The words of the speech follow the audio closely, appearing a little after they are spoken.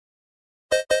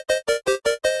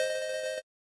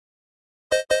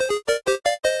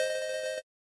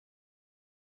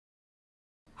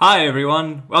Hi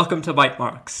everyone, welcome to Bite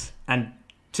Marks. And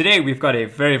today we've got a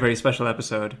very, very special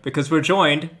episode because we're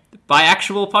joined by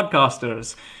actual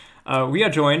podcasters. We are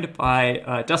joined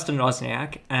by Dustin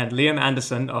Wozniak and Liam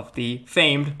Anderson of the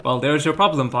famed Well, There's Your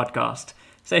Problem podcast.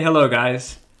 Say hello,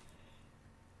 guys.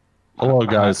 Hello,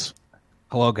 guys.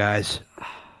 Hello, guys.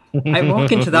 I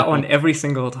walk into that one every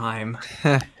single time.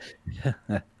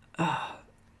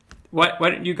 Why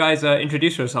don't you guys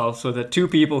introduce yourselves so that two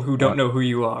people who don't know who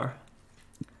you are?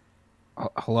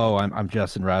 Hello, I'm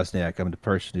Justin Wozniak. I'm the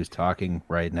person who's talking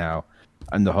right now.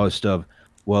 I'm the host of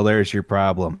Well, There's Your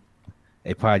Problem,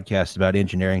 a podcast about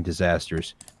engineering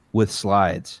disasters with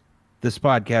slides. This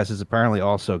podcast is apparently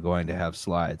also going to have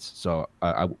slides, so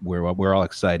we're all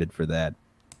excited for that.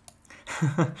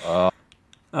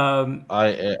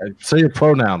 I say your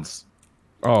pronouns.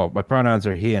 Oh, my pronouns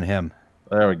are he and him.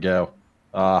 There we go.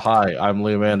 Hi, I'm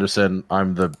Liam Anderson.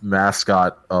 I'm the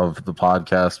mascot of the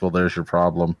podcast. Well, there's your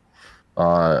problem.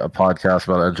 A podcast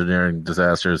about engineering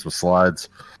disasters with slides.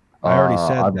 I already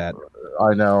said that.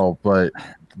 I know, but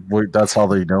that's how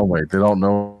they know me. They don't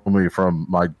know me from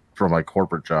my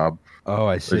corporate job. Oh,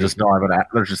 I see. They just know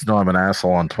I'm an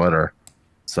asshole on Twitter.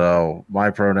 So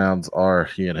my pronouns are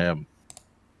he and him.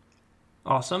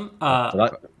 Awesome.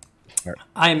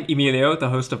 I'm Emilio, the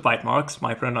host of Bite Marks.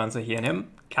 My pronouns are he and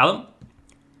him. Callum?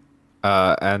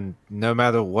 And no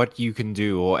matter what you can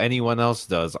do or anyone else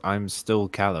does, I'm still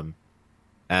Callum.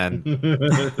 And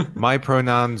my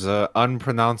pronouns are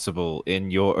unpronounceable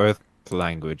in your Earth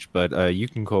language, but you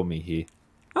can call me he.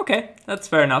 Okay, that's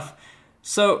fair enough.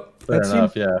 So Fair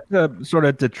enough, seems to sort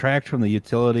of detract from the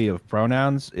utility of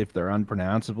pronouns if they're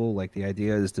unpronounceable. Like the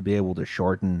idea is to be able to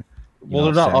shorten. Well,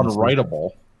 they're not sentences.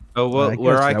 unwritable. Oh, well, I guess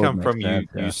where I that would come make from, sense,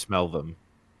 yeah. you smell them.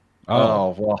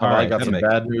 Oh, well, all I right, got that some makes-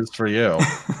 bad news for you.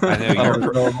 I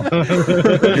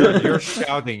know you're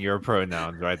shouting your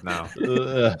pronouns right now.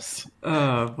 Yes.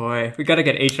 oh boy, we gotta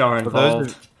get HR For those,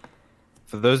 involved.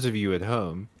 for those of you at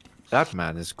home, that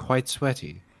man is quite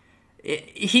sweaty.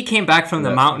 He came back from the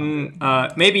Yeah. mountain.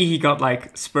 Maybe he got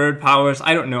like spurred powers.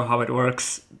 I don't know how it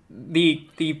works.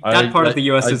 That part of the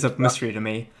U.S. is a mystery to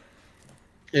me.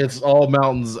 It's all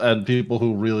mountains and people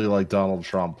who really like Donald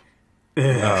Trump.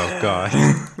 Oh god.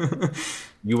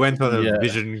 You went on a Yeah.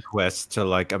 vision quest to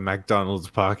like a McDonald's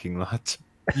parking lot.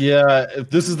 Yeah, if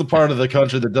this is the part of the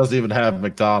country that doesn't even have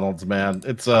McDonald's, man.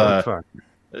 It's Oh, fuck.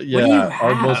 yeah, do you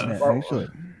our most have? Yeah, actually,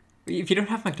 If you don't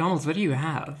have McDonald's, what do you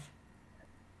have?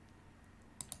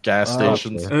 gas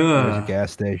stations. there's a Ugh.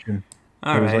 gas station.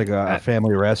 All There was right. like a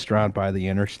family restaurant by the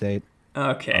interstate.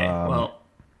 Okay. Well,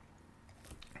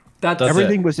 That's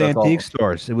Everything it. was That's antique all.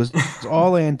 stores. It was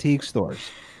all antique stores.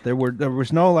 There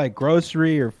was no like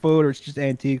grocery or food, or it's just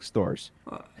antique stores.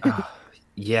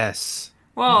 Yes.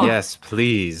 well. Yes,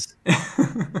 please.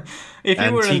 If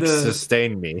you were in Antiques the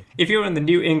sustain me. if you were in the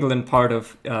New England part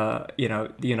of the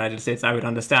United States, I would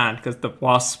understand because the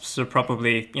wasps are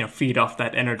probably feed off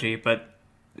that energy. But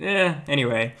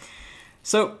anyway,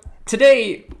 so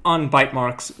today on Bite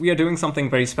Marks we are doing something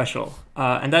very special,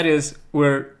 and that is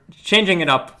we're changing it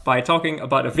up by talking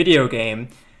about a video game,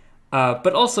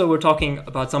 but also we're talking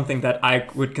about something that I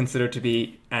would consider to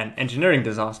be an engineering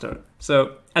disaster.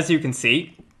 So as you can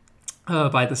see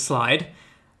by the slide.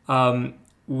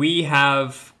 We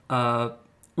have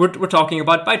we're talking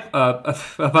about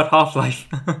about Half-Life,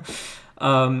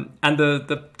 and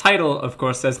the title, of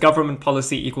course, says "Government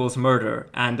Policy Equals Murder,"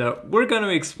 and we're going to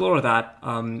explore that,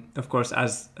 of course,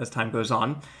 as time goes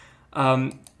on.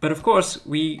 But of course,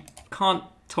 we can't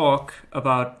talk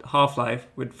about Half-Life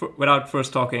without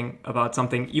first talking about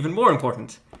something even more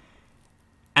important,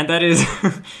 and that is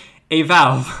a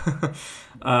Valve.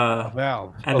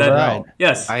 Valve. And Oh, that Valve.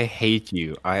 yes, I hate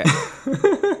you. I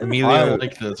Emilio,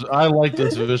 like this. I like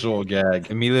this visual gag.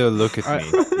 Emilio, look at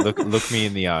me. Look me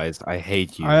in the eyes. I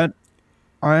hate you. I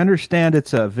understand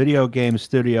it's a video game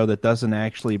studio that doesn't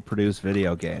actually produce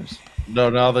video games. No,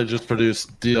 now they just produce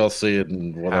DLC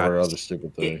and whatever Hats. other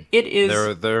stupid thing. it is.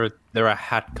 They're a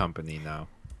hat company now.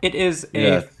 It is a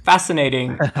Yeah.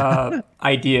 fascinating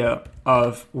idea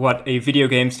of what a video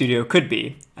game studio could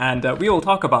be, and we will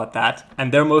talk about that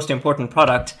and their most important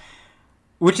product,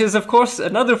 which is, of course,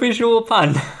 another visual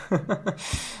pun.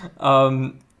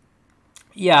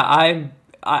 Yeah,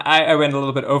 I went a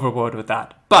little bit overboard with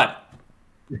that, but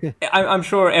I'm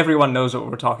sure everyone knows what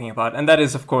we're talking about, and that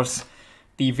is, of course,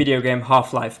 the video game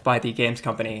Half-Life by the games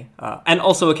company, and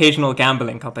also occasional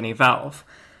gambling company Valve.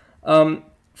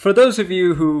 For those of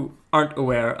you who aren't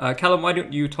aware, Callum, why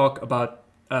don't you talk about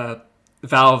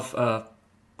Valve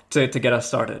to get us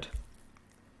started?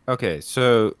 Okay,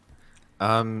 so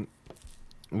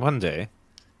one day,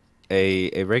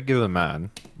 a regular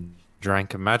man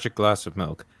drank a magic glass of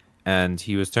milk, and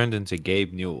he was turned into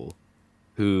Gabe Newell,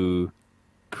 who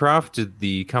crafted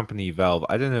the company Valve.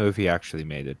 I don't know if he actually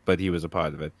made it, but he was a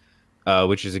part of it,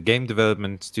 which is a game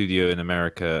development studio in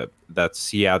America that's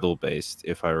Seattle-based,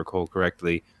 if I recall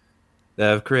correctly. They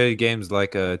have created games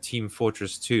like Team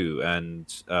Fortress 2 and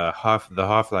the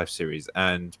Half-Life series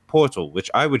and Portal, which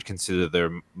I would consider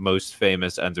their most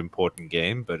famous and important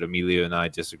game, but Emilio and I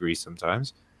disagree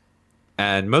sometimes.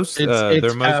 And It's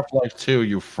Half-Life 2,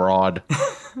 you fraud.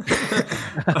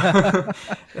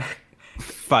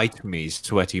 Fight me,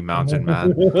 sweaty mountain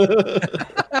man.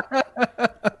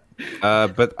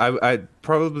 But I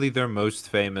probably their most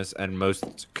famous and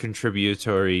most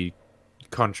contribution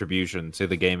to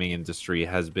the gaming industry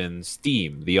has been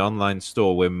Steam, the online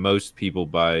store where most people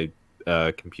buy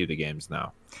computer games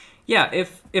now. Yeah,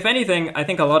 if anything, I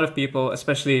think a lot of people,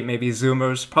 especially maybe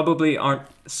Zoomers, probably aren't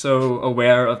so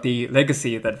aware of the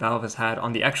legacy that Valve has had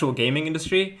on the actual gaming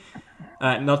industry,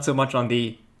 not so much on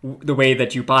the way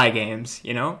that you buy games,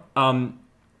 you know?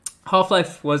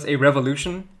 Half-Life was a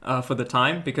revolution for the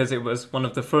time because it was one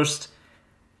of the first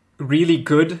really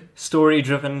good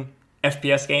story-driven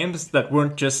FPS games that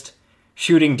weren't just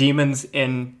shooting demons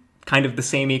in kind of the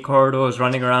samey corridors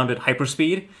running around at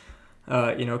hyperspeed,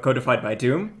 codified by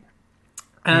Doom.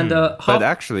 And but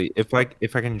actually, if I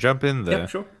can jump in there, yeah,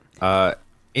 sure.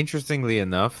 Interestingly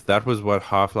enough, that was what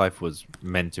Half-Life was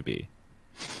meant to be.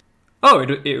 Oh,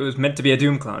 it was meant to be a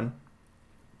Doom clone.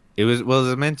 It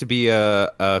was meant to be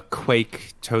a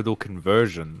Quake total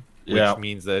conversion, which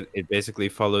means that it basically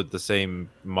followed the same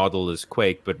model as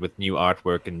Quake, but with new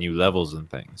artwork and new levels and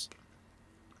things.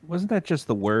 Wasn't that just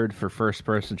the word for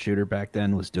first-person shooter back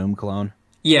then? Was Doom clone?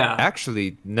 Yeah.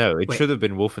 Actually, no. It should have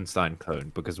been Wolfenstein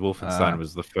clone because Wolfenstein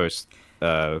was the first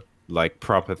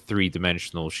proper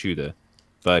 3-dimensional shooter.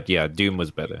 But yeah, Doom was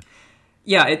better.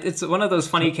 Yeah, it's one of those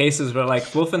funny cases where like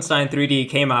Wolfenstein 3D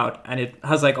came out and it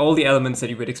has like all the elements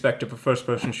that you would expect of a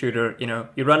first-person shooter. You know,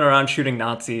 you run around shooting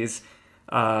Nazis.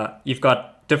 You've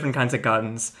got different kinds of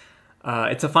guns.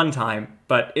 It's a fun time,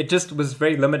 but it just was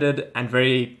very limited and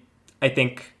very, I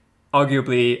think,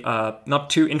 arguably not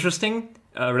too interesting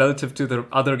relative to the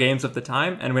other games of the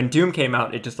time. And when Doom came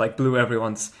out, it just like blew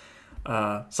everyone's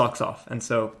socks off. And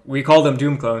so we call them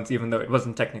Doom clones, even though it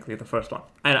wasn't technically the first one.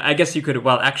 And I guess you could,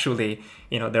 actually,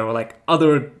 there were like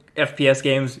other FPS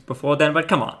games before then, but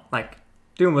come on, like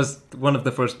Doom was one of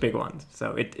the first big ones,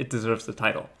 so it deserves the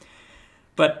title.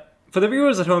 But for the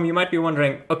viewers at home, you might be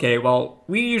wondering, okay, well,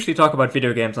 we usually talk about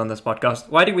video games on this podcast.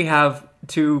 Why do we have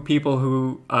two people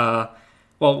who,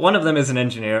 one of them is an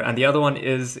engineer and the other one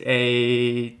is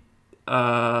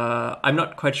I'm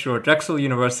not quite sure. Drexel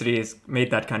University has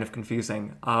made that kind of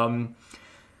confusing. Liam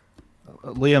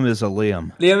is a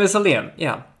Liam. Liam is a Liam,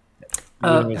 yeah.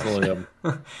 Liam is a Liam.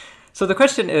 So the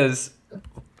question is,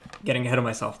 getting ahead of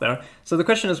myself there. So the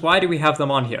question is, why do we have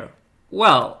them on here?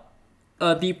 Well,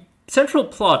 the central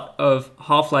plot of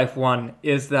Half-Life 1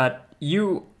 is that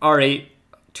you are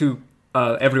to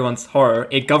everyone's horror,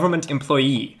 a government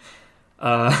employee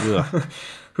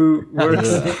who works...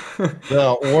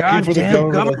 working for the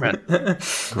government.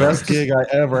 Best gig I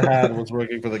ever had was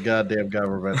working for the goddamn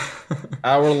government.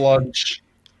 Hour lunch,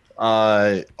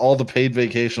 all the paid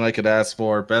vacation I could ask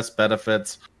for, best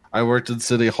benefits. I worked in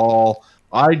City Hall.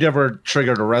 I never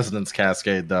triggered a resonance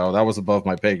cascade, though. That was above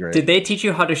my pay grade. Did they teach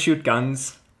you how to shoot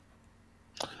guns?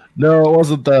 No, it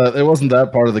wasn't that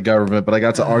part of the government, but I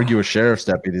got to argue with sheriff's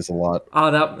deputies a lot. Oh,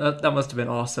 that must have been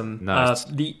awesome. Nice.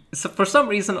 So for some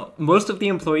reason, most of the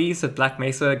employees at Black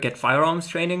Mesa get firearms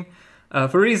training,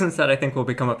 for reasons that I think will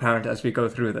become apparent as we go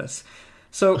through this.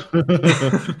 So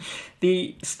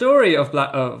the story of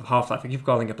Half-Life, I keep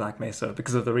calling it Black Mesa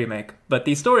because of the remake, but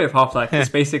the story of Half-Life is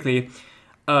basically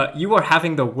you are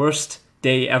having the worst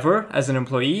day ever as an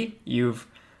employee. You've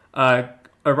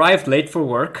arrived late for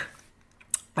work.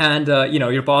 And,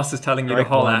 your boss is telling you to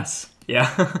haul ass.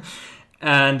 Yeah.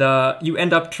 And you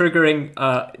end up triggering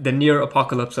the near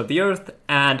apocalypse of the Earth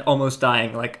and almost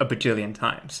dying like a bajillion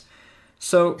times.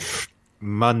 So...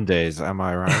 Mondays, am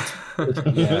I right?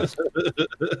 Yes.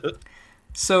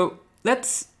 So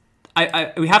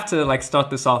we have to start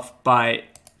this off by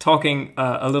talking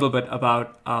a little bit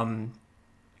about...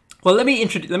 let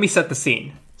me set the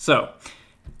scene. So,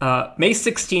 May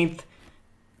 16th,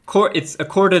 it's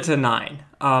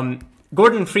 8:45.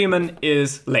 Gordon Freeman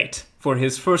is late for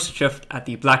his first shift at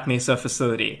the Black Mesa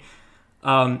facility.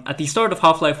 At the start of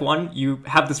Half-Life 1, you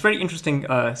have this very interesting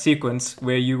sequence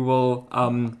where you will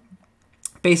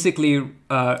basically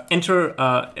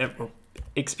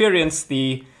experience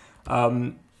the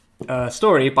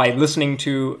story by listening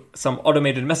to some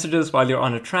automated messages while you're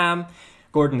on a tram.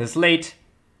 Gordon is late.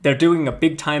 they're doing a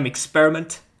big time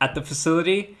experiment at the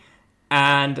facility,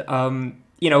 and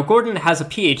Gordon has a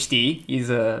PhD. He's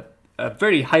a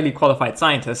very highly qualified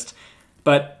scientist,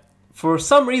 but for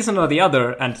some reason or the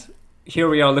other, and here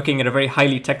we are looking at a very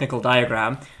highly technical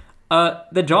diagram,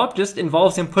 the job just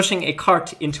involves him pushing a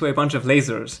cart into a bunch of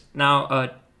lasers. Now,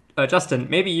 Justin,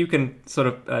 maybe you can sort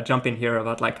of jump in here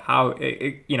about like how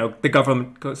the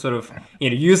government sort of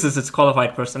uses its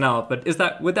qualified personnel. But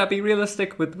would that be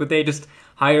realistic? Would they just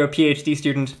hire a PhD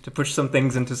student to push some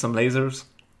things into some lasers?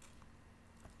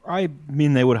 I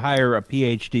mean, they would hire a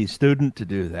PhD student to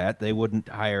do that. They wouldn't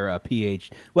hire a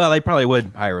PhD. Well, they probably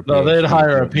would hire a PhD. No, they'd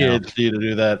hire a PhD to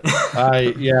do that.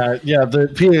 The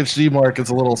PhD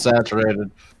market's a little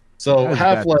saturated. So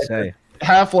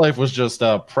Half-Life was just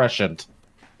prescient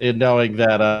in knowing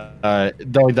that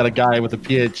a guy with a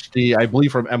PhD, I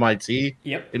believe from MIT,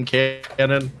 in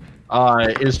canon,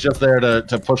 is just there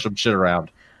to push some shit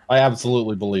around. I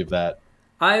absolutely believe that.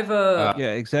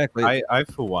 Yeah, exactly. I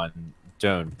for one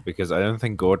don't, because I don't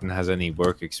think Gordon has any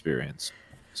work experience.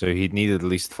 So he'd need at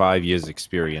least 5 years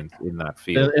experience in that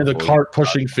field. In the cart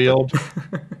pushing field.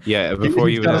 Yeah, before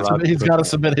he's got to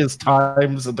submit his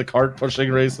times at the cart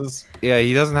pushing races. Yeah,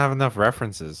 he doesn't have enough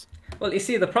references. Well, you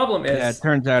see, the problem is... Yeah, it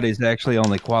turns out he's actually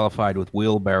only qualified with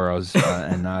wheelbarrows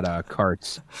and not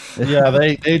carts. Yeah,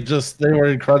 they were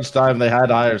in crunch time. They had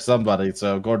to hire somebody,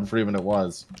 so Gordon Freeman it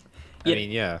was. I mean,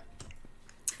 yeah.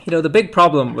 The big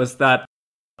problem was that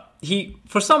he,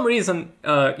 for some reason,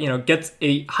 gets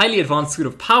a highly advanced suit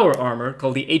of power armor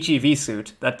called the HEV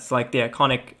suit. That's like the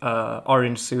iconic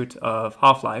orange suit of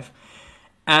Half-Life.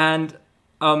 And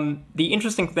the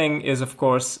interesting thing is, of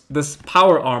course, this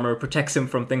power armor protects him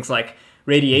from things like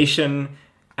radiation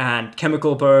and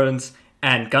chemical burns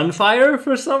and gunfire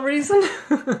for some reason.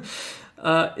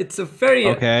 It's a very...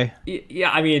 Okay.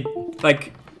 Yeah, I mean,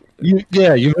 like...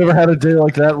 You've ever had a day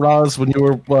like that, Roz, when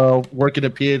you were working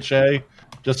at PHA?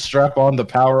 Just strap on the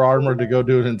power armor to go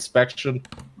do an inspection?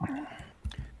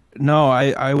 No,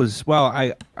 I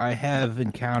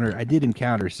did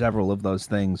encounter several of those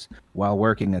things while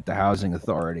working at the housing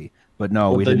authority. But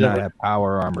no, we did not have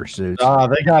power armor suits.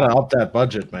 They gotta up that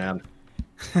budget, man.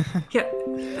 Yeah.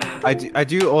 I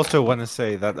do also want to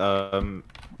say that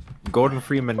Gordon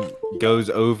Freeman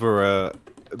goes over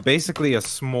basically a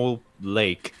small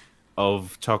lake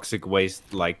of toxic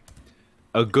waste like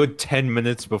a good 10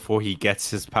 minutes before he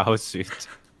gets his power suit.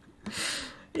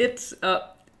 It's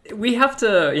we have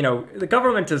to, the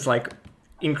government is like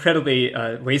incredibly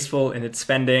wasteful in its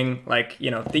spending. Like,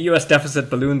 the US deficit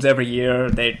balloons every year.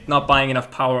 They're not buying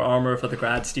enough power armor for the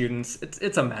grad students.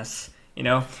 It's a mess,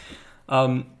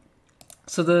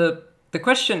 So the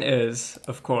question is,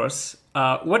 of course,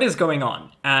 what is going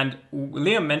on? And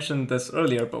Liam mentioned this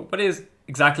earlier, but what is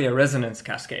exactly a resonance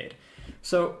cascade?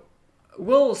 So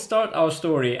we'll start our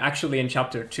story actually in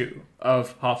chapter 2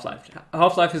 of Half-Life.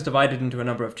 Half-Life is divided into a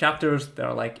number of chapters. There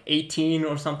are like 18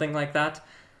 or something like that.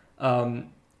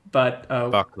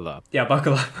 Buckle up. Yeah,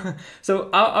 buckle up.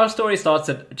 So our story starts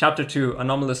at chapter 2,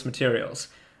 Anomalous Materials.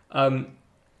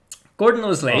 Gordon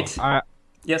was late.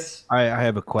 Yes? I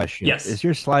have a question. Yes. Is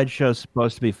your slideshow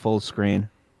supposed to be full screen?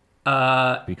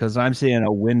 Because I'm seeing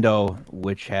a window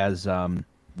which has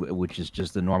which is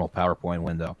just a normal PowerPoint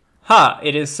window.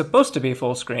 It is supposed to be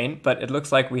full screen, but it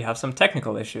looks like we have some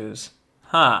technical issues.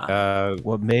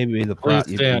 Well, maybe the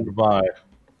Please stand by.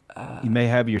 You may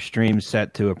have your stream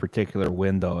set to a particular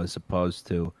window as opposed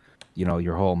to,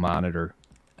 your whole monitor.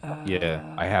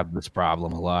 Yeah. I have this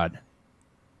problem a lot.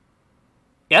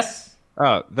 Yes?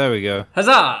 Oh, there we go.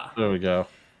 Huzzah! There we go.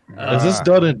 Is this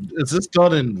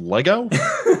done in Lego?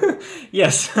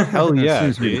 Yes. Hell yeah,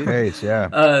 Seems to be the dude. case, yeah.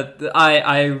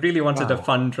 I really wanted a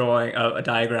fun drawing, a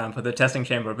diagram for the testing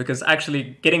chamber, because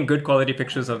actually getting good quality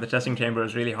pictures of the testing chamber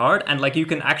is really hard, and like you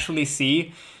can actually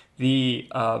see the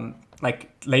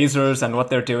lasers and what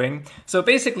they're doing. So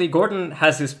basically, Gordon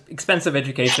has this expensive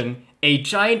education. A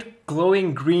giant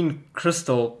glowing green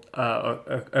crystal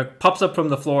pops up from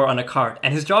the floor on a cart,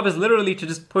 and his job is literally to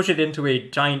just push it into a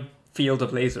giant field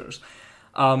of lasers.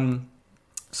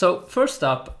 So first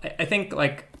up, I think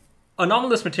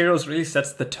Anomalous Materials really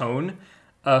sets the tone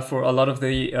for a lot of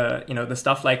the the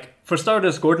stuff. Like, for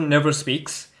starters, Gordon never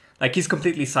speaks. Like, he's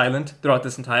completely silent throughout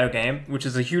this entire game, which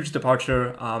is a huge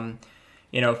departure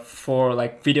for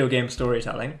like video game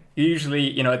storytelling.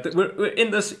 Usually, we're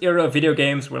in this era of video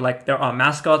games where like there are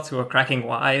mascots who are cracking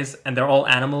wise and they're all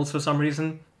animals for some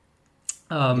reason.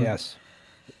 Yes.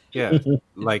 Yeah,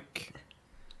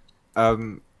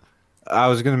 I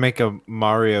was gonna make a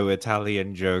Mario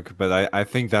Italian joke, but I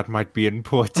think that might be in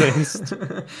poor taste.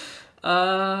 There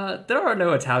are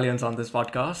no Italians on this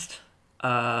podcast.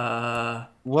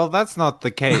 Well, that's not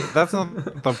the case. That's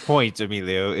not the point,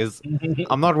 Emilio.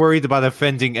 I'm not worried about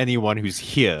offending anyone who's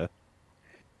here.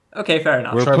 Okay, fair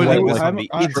enough. We're Trevor, putting like, this on the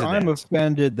internet. I'm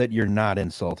offended that you're not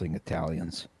insulting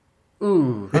Italians.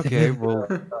 Ooh. Okay, well,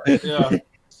 Yeah.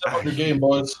 Step up your game,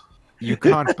 boys. you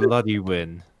can't bloody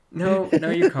win. No,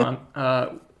 you can't.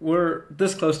 We're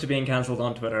this close to being cancelled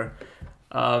on Twitter.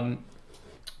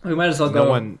 We might as well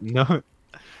go. No.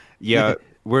 Yeah,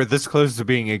 we're this close to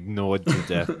being ignored to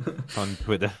death on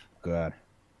Twitter. God.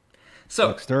 So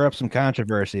Look, stir up some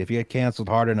controversy. If you get canceled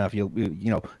hard enough,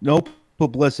 no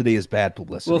publicity is bad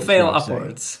publicity. we'll is fail what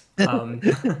I'm saying.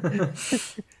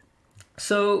 upwards.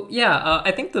 So yeah,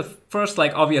 I think the first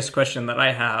obvious question that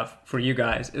I have for you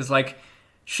guys is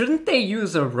shouldn't they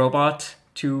use a robot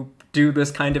to do this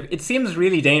kind of? It seems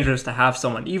really dangerous to have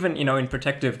someone, even in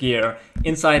protective gear,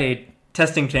 inside a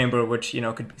testing chamber, which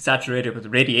could be saturated with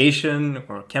radiation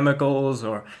or chemicals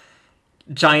or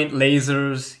giant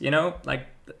lasers.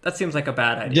 That seems like a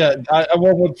bad idea. Yeah, I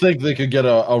would think they could get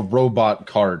a robot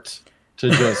cart to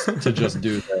just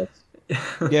do this.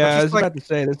 Yeah, I was about to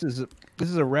say this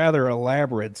is a rather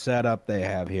elaborate setup they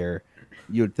have here.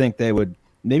 You'd think they would.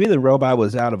 Maybe the robot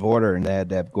was out of order and they had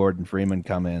to have Gordon Freeman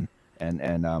come in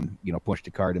and push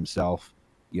the cart himself.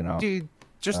 Dude,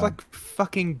 just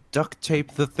fucking duct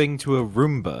tape the thing to a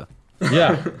Roomba.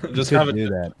 Yeah, just Could have it do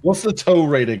that. What's the tow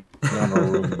rating on a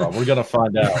Roomba? We're gonna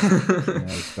find out. I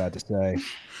was about to say.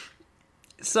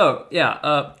 So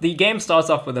yeah, the game starts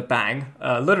off with a bang,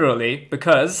 literally,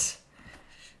 because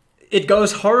it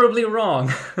goes horribly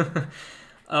wrong.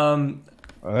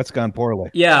 Oh, that's gone poorly.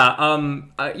 Yeah,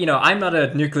 I'm not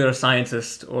a nuclear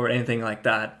scientist or anything like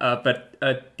that, but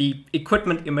the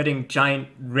equipment emitting giant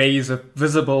rays of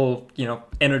visible,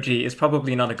 energy is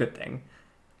probably not a good thing.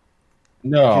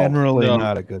 No, Generally no.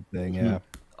 not a good thing, yeah.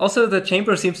 Also, the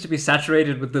chamber seems to be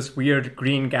saturated with this weird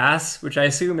green gas, which I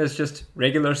assume is just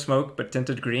regular smoke but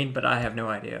tinted green, but I have no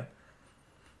idea.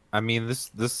 I mean,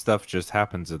 this stuff just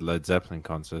happens at Led Zeppelin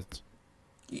concerts.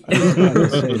 I was about to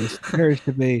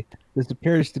say, this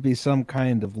appears to be some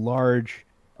kind of large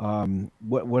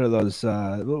what are those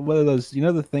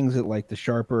the things that the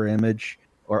Sharper Image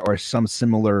or some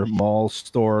similar mall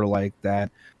store like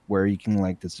that where you can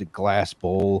it's a glass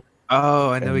bowl. Oh,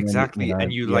 I know And then, exactly.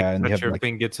 And you and you touch have, your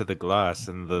finger to the glass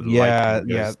and the Yeah, light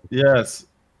yeah. goes. Yes.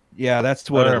 Yeah,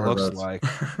 that's what I it remember looks those. like.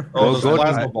 Oh, those Gordon-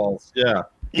 plasma balls. Yeah.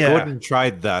 Gordon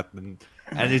tried that and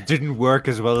it didn't work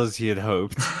as well as he had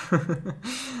hoped.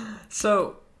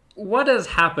 So what has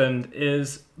happened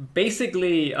is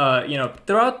basically,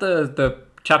 throughout the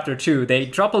chapter 2, they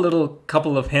drop a little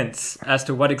couple of hints as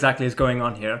to what exactly is going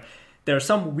on here. There's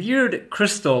some weird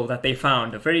crystal that they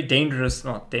found, a very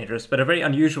not dangerous, but a very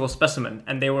unusual specimen,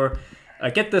 and they were,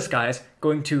 get this guys,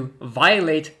 going to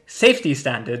violate safety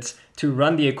standards to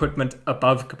run the equipment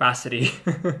above capacity.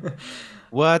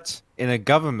 What? In a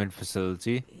government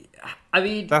facility? I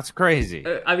mean, That's crazy.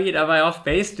 am I off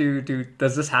base?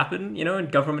 Does this happen, in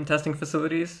government testing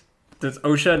facilities? Does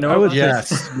OSHA know I would about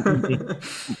Yes.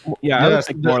 Yeah, I would Yes,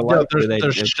 think more likely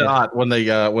they're shot when when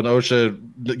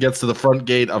OSHA gets to the front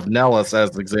gate of Nellis,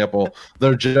 as an example.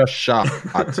 They're just shot.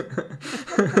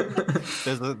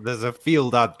 There's a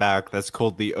field out back that's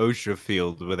called the OSHA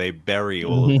field where they bury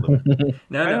all of them.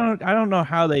 No. I don't know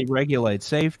how they regulate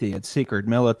safety at secret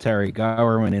military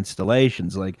government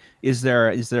installations. Is there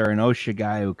an OSHA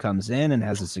guy who comes in and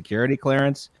has a security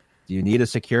clearance? Do you need a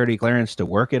security clearance to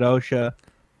work at OSHA?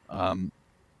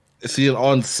 Is he an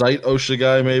on-site OSHA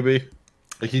guy? Maybe,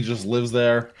 he just lives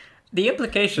there. The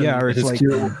implication, Yeah, or it's His like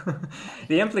kid-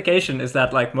 the implication is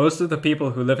that most of the people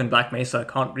who live in Black Mesa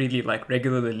can't really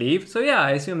regularly leave. So yeah,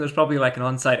 I assume there's probably an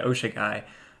on-site OSHA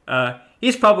guy.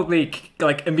 He's probably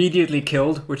immediately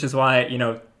killed, which is why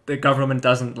the government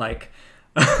doesn't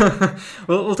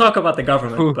we'll talk about the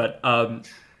government, but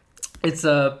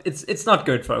it's not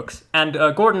good, folks. And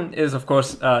Gordon is of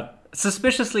course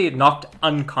suspiciously knocked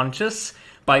unconscious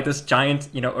by this giant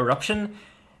eruption.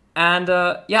 And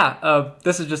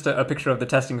this is just a picture of the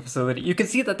testing facility. You can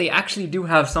see that they actually do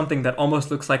have something that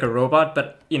almost looks like a robot,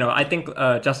 but I think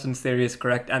Justin's theory is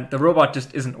correct, and the robot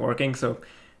just isn't working. So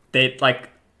they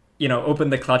open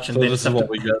the clutch and So they this just is have what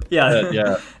to, we get.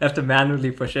 yeah, have to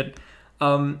manually push it.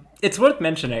 It's worth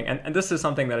mentioning, and this is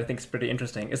something that I think is pretty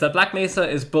interesting, is that Black Mesa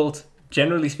is built,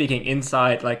 generally speaking,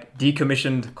 inside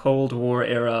decommissioned Cold War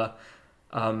era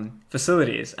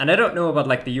facilities. And I don't know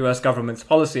about the US government's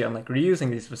policy on reusing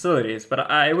these facilities, but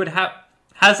I would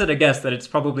hazard a guess that it's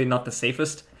probably not the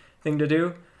safest thing to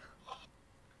do.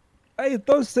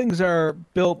 Those things are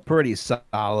built pretty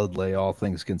solidly, all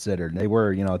things considered. They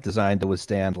were, designed to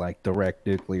withstand direct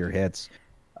nuclear hits.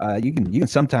 You can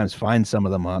sometimes find some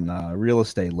of them on real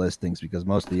estate listings because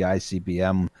most of the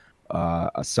ICBM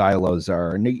silos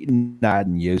are not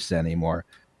in use anymore.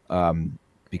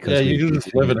 Because you can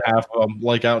just live in half of them,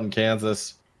 like out in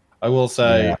Kansas. I will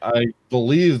say, I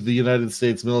believe the United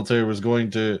States military was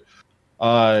going to.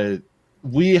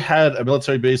 We had a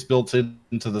military base built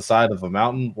into the side of a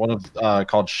mountain,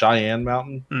 called Cheyenne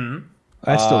Mountain. Mm-hmm.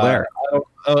 That's still there.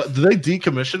 Did they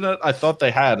decommission it? I thought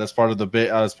they had as part of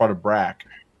as part of BRAC.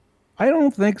 I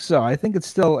don't think so. I think it's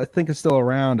still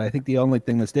around. I think the only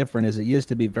thing that's different is it used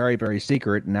to be very, very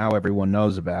secret, and now everyone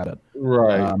knows about it.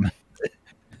 Right.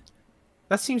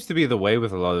 That seems to be the way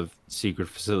with a lot of secret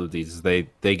facilities. They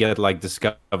get like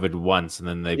discovered once, and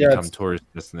then they become tourist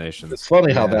destinations. It's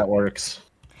funny how that works.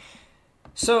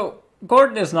 So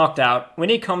Gordon is knocked out. When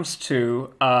he comes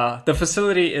to, the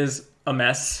facility is a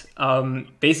mess.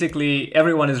 Basically,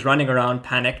 everyone is running around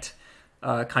panicked,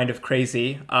 kind of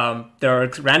crazy. There are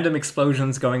random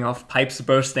explosions going off, pipes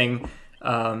bursting,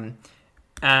 and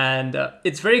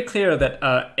it's very clear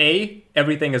that A,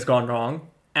 everything has gone wrong,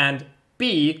 and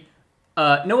B,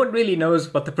 no one really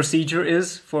knows what the procedure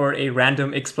is for a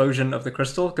random explosion of the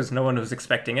crystal, because no one was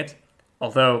expecting it,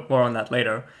 although more on that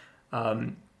later.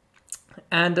 I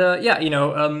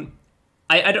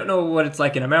don't know what it's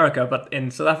like in America, but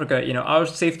in South Africa, our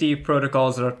safety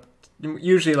protocols are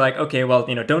usually like, okay, well,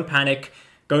 don't panic,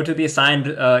 go to the assigned,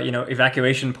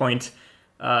 evacuation point,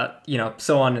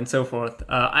 so on and so forth.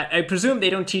 I presume they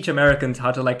don't teach Americans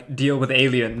how to like deal with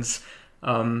aliens,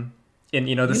 in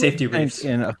the safety briefs.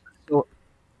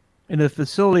 In a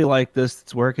facility like this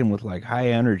that's working with like high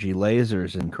energy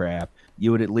lasers and crap,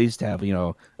 you would at least have,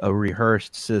 a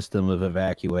rehearsed system of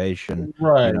evacuation.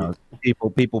 Right.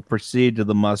 People proceed to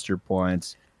the muster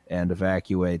points and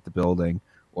evacuate the building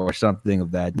or something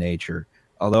of that nature.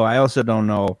 Although I also don't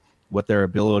know what their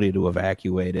ability to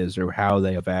evacuate is or how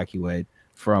they evacuate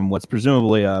from what's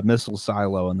presumably a missile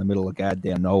silo in the middle of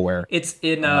goddamn nowhere. It's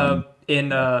in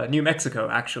New Mexico,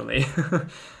 actually.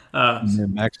 New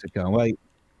Mexico. Well,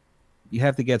 you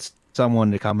have to get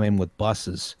someone to come in with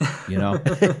buses, Oh,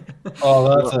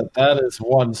 that is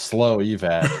one slow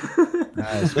evac.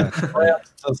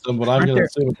 System, but I'm going to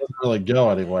assume it doesn't really go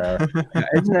anywhere.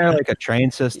 Isn't there like a train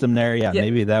system there? Yeah,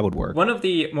 maybe that would work. One of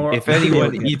the more... If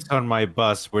anyone eats on my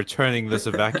bus, we're turning this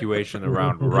evacuation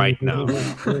around right now.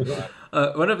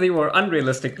 One of the more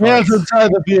unrealistic parts... Hands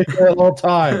inside the vehicle at all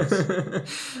times.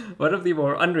 One of the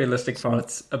more unrealistic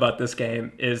parts about this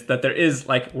game is that there is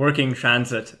like working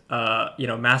transit,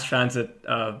 mass transit,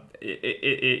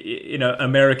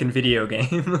 American video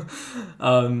game.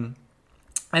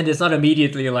 And it's not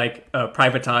immediately like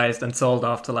privatized and sold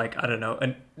off to like, I don't know.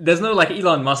 And there's no like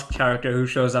Elon Musk character who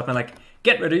shows up and like,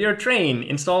 get rid of your train,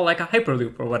 install like a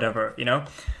Hyperloop or whatever,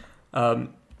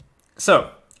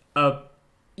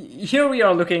 here we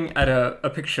are looking at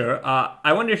a picture.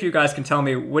 I wonder if you guys can tell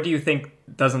me, what do you think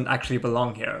doesn't actually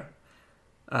belong here?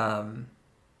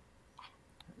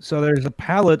 So there's a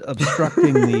pallet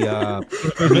obstructing the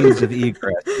means of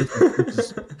egress.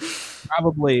 This is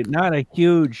probably not a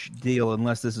huge deal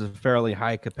unless this is a fairly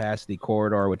high capacity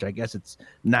corridor, which I guess it's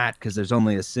not because there's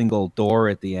only a single door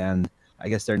at the end. I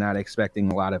guess they're not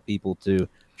expecting a lot of people to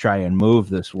try and move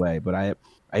this way. But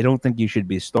I don't think you should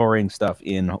be storing stuff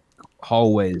in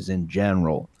hallways in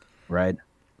general, right?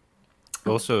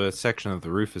 Also, a section of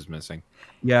the roof is missing.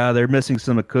 Yeah, they're missing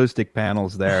some acoustic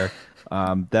panels there.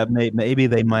 That maybe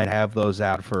they might have those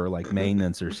out for like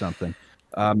maintenance or something.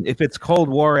 If it's Cold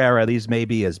War era, these may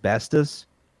be asbestos,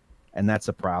 and that's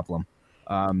a problem.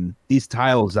 These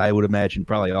tiles, I would imagine,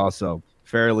 probably also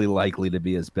fairly likely to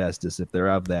be asbestos if they're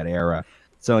of that era.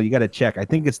 So you got to check. I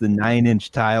think it's the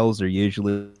 9-inch tiles are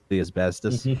usually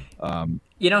asbestos.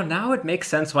 Now it makes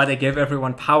sense why they give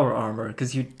everyone power armor,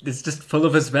 because it's just full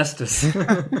of asbestos.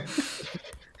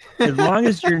 As long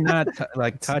as you're not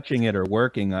touching it or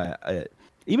working,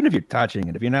 even if you're touching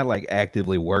it, if you're not like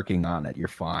actively working on it, you're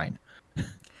fine.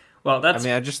 Well,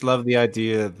 I just love the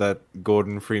idea that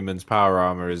Gordon Freeman's power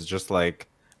armor is just like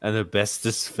an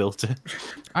asbestos filter.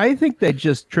 I think they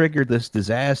just triggered this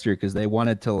disaster because they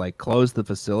wanted to like close the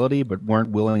facility, but weren't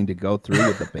willing to go through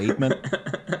with abatement.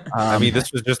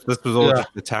 This was all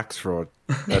just the tax fraud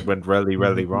that went really,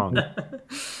 really wrong.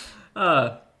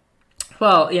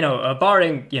 Well,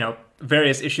 barring,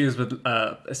 various issues with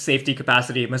safety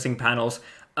capacity, missing panels,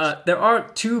 there are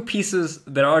two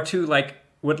like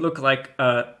what look like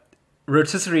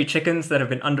rotisserie chickens that have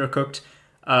been undercooked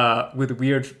with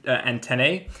weird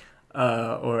antennae,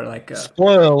 or like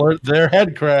spoiler alert, they're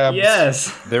head crabs.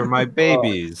 Yes, they're my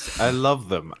babies. I love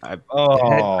them. Head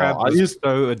crab is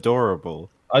so adorable.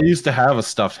 I used to have a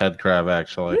stuffed head crab,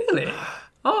 actually. Really?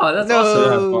 Oh, that's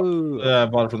awesome. I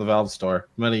bought it from the Valve store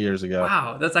many years ago.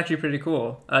 Wow, that's actually pretty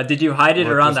cool. Did you hide it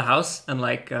around the house and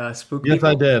like spook Yes, people?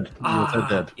 I did. Ah, Yes, I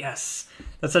did. yes.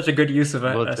 That's such a good use of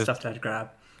Well, a just- stuffed head crab.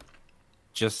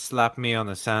 Just slap me on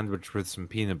a sandwich with some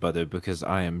peanut butter because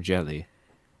I am jelly.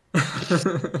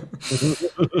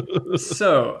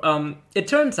 So, it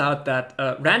turns out that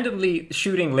randomly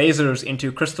shooting lasers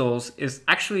into crystals is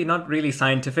actually not really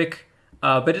scientific,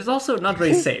 but it's also not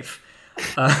very safe.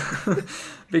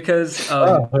 Because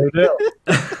Who knew?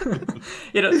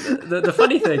 you know the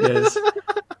funny thing is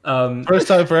First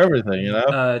time for everything, you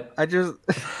know. I just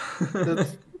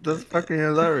that's fucking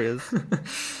hilarious.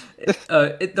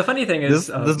 The funny thing is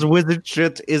This wizard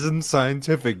shit isn't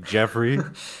scientific, Jeffrey.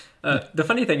 the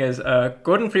funny thing is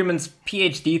Gordon Freeman's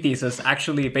PhD thesis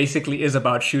actually basically is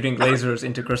about shooting lasers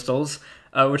into crystals,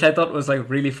 which I thought was like a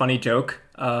really funny joke.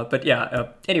 But yeah,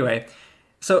 anyway.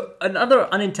 So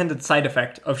another unintended side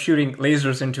effect of shooting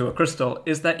lasers into a crystal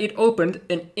is that it opened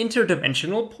an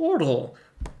interdimensional portal.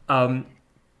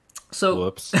 So,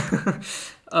 Whoops.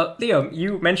 Liam,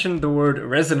 you mentioned the word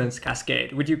resonance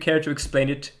cascade. Would you care to explain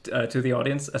it to the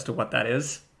audience as to what that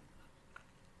is?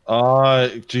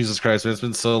 Jesus Christ, man, it's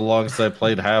been so long since I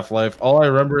played Half-Life. All I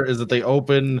remember is that they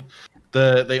open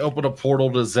a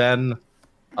portal to Zen.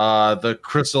 The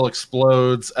crystal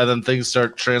explodes, and then things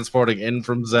start transporting in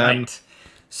from Zen. Right.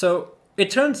 So it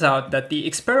turns out that the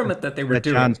experiment that they were That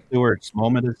doing. John Stewart's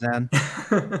moment is then.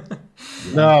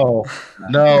 No,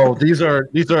 these are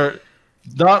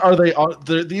not. Are they?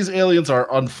 These aliens are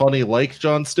unfunny like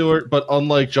Jon Stewart, but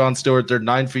unlike Jon Stewart, they're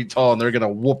 9 feet tall and they're gonna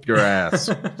whoop your ass.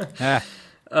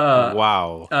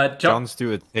 Wow. John Jon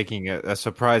Stewart taking a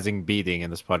surprising beating in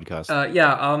this podcast.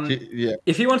 Yeah.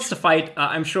 If he wants to fight,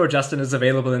 I'm sure Justin is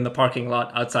available in the parking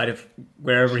lot outside of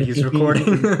wherever he's recording.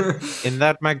 In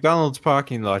that McDonald's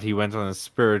parking lot, he went on a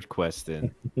spirit quest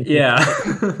in. Yeah.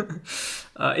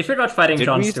 If you're not fighting Did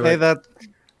Jon we Stewart. say that?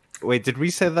 Wait, did we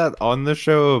say that on the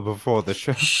show or before the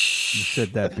show? You said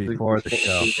that before the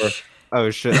show. Oh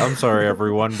shit! I'm sorry,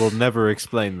 everyone. We'll never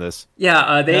explain this.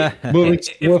 Yeah, they. Moving if,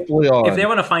 swiftly on. if they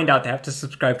want to find out, they have to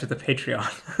subscribe to the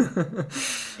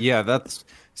Patreon. Yeah, that's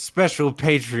special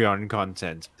Patreon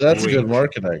content. That's Wink. good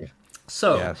marketing.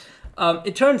 So, Yes.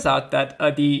 it turns out that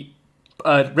the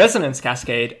resonance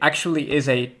cascade actually is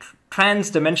a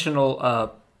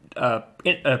trans-dimensional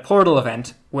portal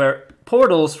event where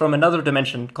portals from another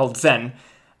dimension called Zen,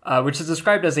 which is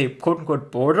described as a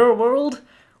quote-unquote border world,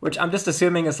 which I'm just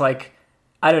assuming is like,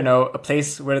 I don't know, a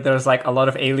place where there's like a lot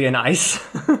of alien ice,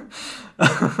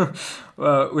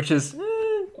 which is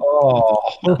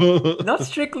Oh, not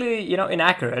strictly,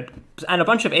 inaccurate. And a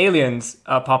bunch of aliens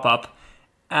pop up.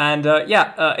 And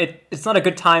it's not a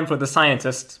good time for the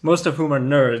scientists, most of whom are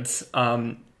nerds,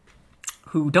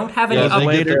 who don't have any yeah, they get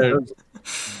later.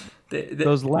 their-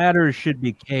 Those ladders should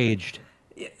be caged.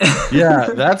 yeah,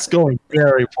 that's going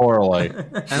very poorly.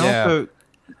 And Yeah. also,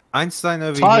 Einstein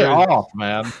over Tie here. off,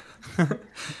 man.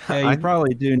 Yeah, you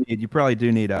probably do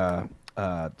need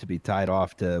to be tied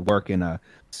off to work in a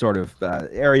sort of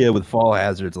area with fall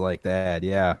hazards like that.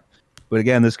 Yeah, but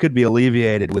again, this could be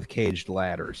alleviated with caged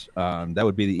ladders. That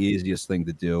would be the easiest thing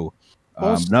to do.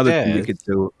 Another thing you Instead- could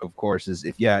do, of course, is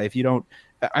if you don't.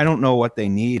 I don't know what they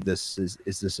need. Is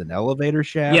this an elevator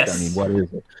shaft? Yes. I mean, what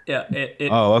is it? Yeah, it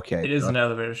Oh, okay. it is an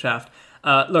elevator shaft.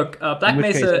 Look, Black In which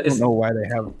case, I Mesa don't is know why they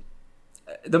have.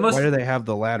 the most. Why do they have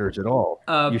the ladders at all?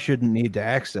 Uh, You shouldn't need to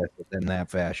access it in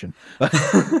that fashion.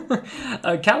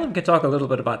 Callum can talk a little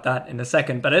bit about that in a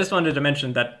second, but I just wanted to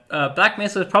mention that Black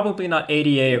Mesa is probably not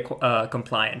ADA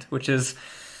compliant, which is,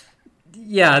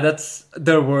 that's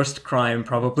their worst crime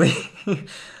probably.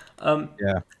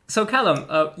 Yeah. So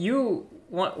Callum, you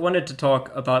wanted to talk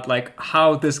about like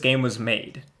how this game was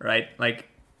made, right? Like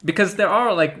because there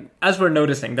are like, as we're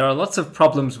noticing, there are lots of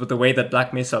problems with the way that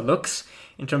Black Mesa looks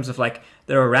in terms of like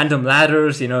there are random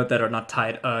ladders, that are not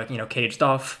tied, caged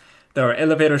off. There are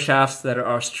elevator shafts that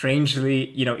are strangely,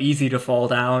 easy to fall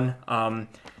down.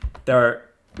 There are,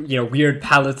 weird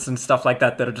pallets and stuff like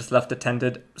that are just left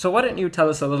attended. So why don't you tell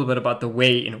us a little bit about the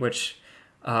way in which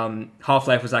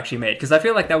Half-Life was actually made? Because I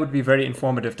feel like that would be very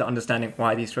informative to understanding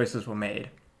why these choices were made.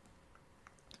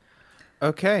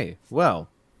 Okay, well,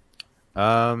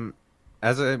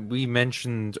 as we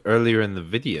mentioned earlier in the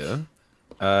video,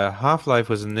 Half-Life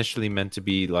was initially meant to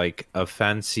be like a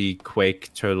fancy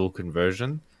Quake Turtle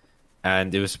conversion,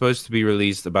 and it was supposed to be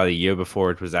released about a year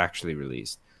before it was actually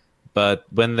released. But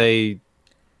when they,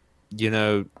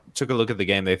 took a look at the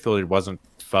game, they thought it wasn't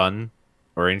fun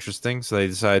or interesting, so they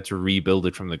decided to rebuild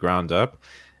it from the ground up.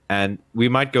 And we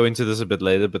might go into this a bit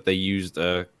later, but they used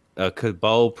a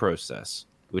Cabal process,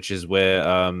 which is where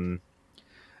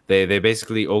They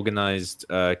basically organized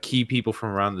key people from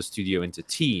around the studio into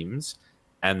teams,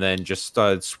 and then just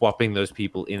started swapping those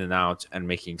people in and out and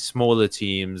making smaller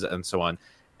teams and so on.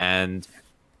 And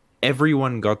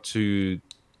everyone got to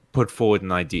put forward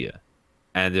an idea.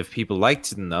 And if people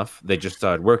liked it enough, they just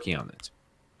started working on it.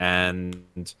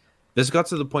 And this got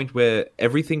to the point where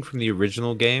everything from the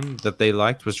original game that they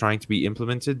liked was trying to be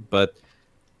implemented, but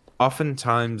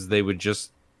oftentimes they would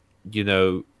just,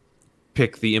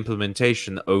 pick the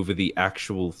implementation over the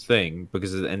actual thing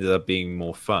because it ended up being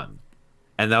more fun.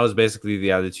 And that was basically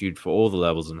the attitude for all the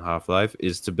levels in Half-Life,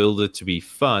 is to build it to be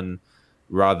fun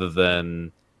rather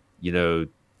than,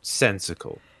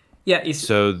 sensical. Yeah.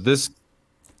 So this...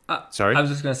 Sorry? I was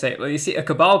just going to say, well, you see, a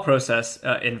Cabal process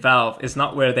in Valve is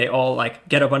not where they all,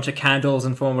 get a bunch of candles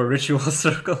and form a ritual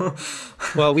circle.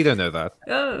 Well, we don't know that.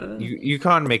 You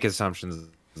can't make assumptions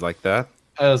like that.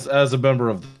 As a member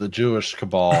of the Jewish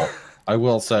Cabal, I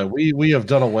will say we have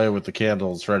done away with the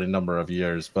candles for any number of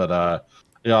years, but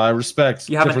I respect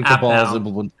different Cabal's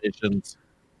implementations.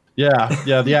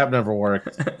 Yeah, the app never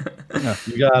worked.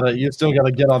 You still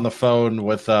gotta get on the phone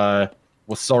with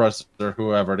Soros or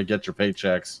whoever to get your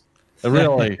paychecks. And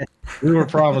really, we were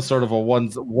promised sort of a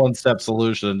one-step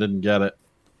solution and didn't get it.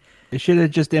 They should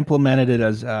have just implemented it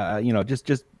as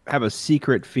just have a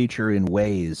secret feature in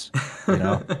Waze.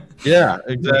 Yeah,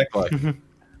 exactly.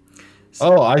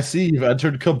 Oh, I see you've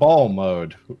entered Cabal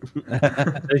mode.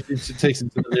 It takes you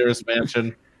to the nearest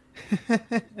mansion.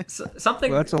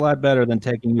 Something. Well, that's a lot better than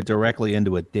taking you directly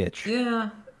into a ditch. Yeah.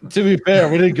 To be fair,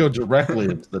 we didn't go directly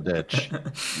into the ditch.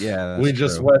 Yeah, we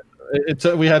just true. went.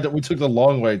 We took the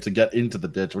long way to get into the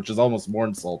ditch, which is almost more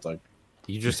insulting.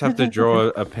 You just have to draw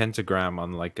a pentagram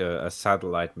on a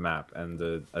satellite map, and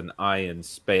an eye in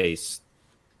space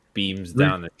beams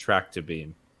down a tractor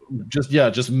beam.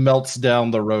 Just melts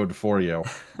down the road for you.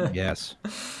 Yes.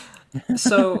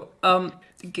 So,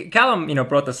 Callum,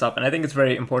 brought this up, and I think it's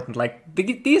very important.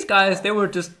 These guys, they were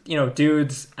just,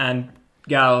 dudes and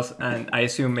gals, and I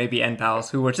assume maybe end pals,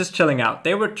 who were just chilling out.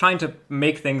 They were trying to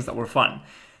make things that were fun.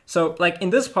 So, in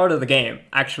this part of the game,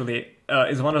 actually,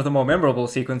 is one of the more memorable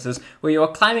sequences where you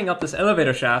are climbing up this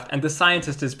elevator shaft, and the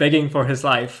scientist is begging for his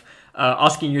life,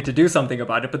 asking you to do something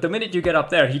about it. But the minute you get up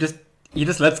there, he just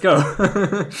lets go.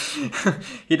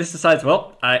 He just decides,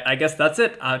 well, I guess that's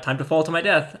it. Time to fall to my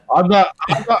death. I'm not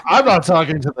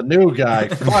talking to the new guy.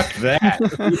 Fuck that.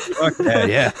 Fuck that,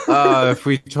 yeah. If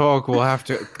we talk, we'll have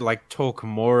to talk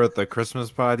more at the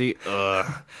Christmas party.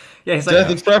 Ugh. Yeah, he's Death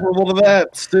is preferable to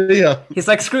that. See ya. He's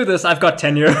like, screw this, I've got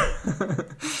tenure.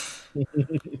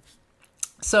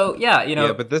 So yeah,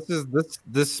 Yeah, but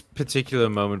this particular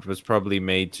moment was probably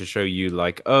made to show you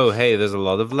oh, hey, there's a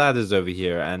lot of ladders over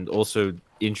here, and also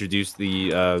introduce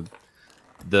the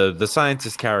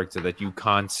scientist character that you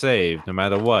can't save no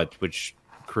matter what, which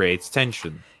creates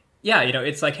tension. Yeah,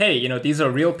 it's hey, these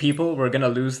are real people, we're gonna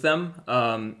lose them.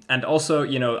 And also,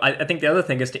 I think the other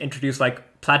thing is to introduce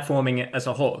platforming as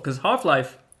a whole, because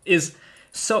Half-Life is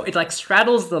so it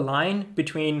straddles the line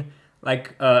between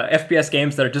FPS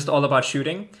games that are just all about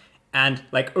shooting, and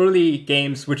early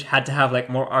games which had to have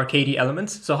more arcadey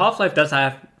elements. So Half-Life does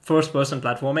have first-person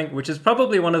platforming, which is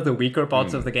probably one of the weaker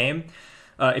parts of the game.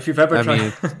 If you've ever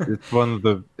tried, it's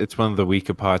one of the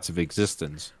weaker parts of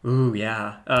existence. Ooh,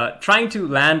 yeah. Trying to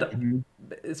land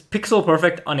it's pixel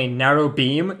perfect on a narrow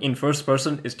beam in first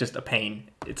person is just a pain.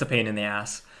 It's a pain in the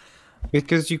ass.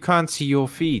 Because you can't see your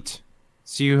feet.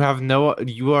 So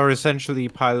you are essentially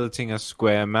piloting a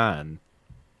square man.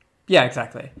 Yeah,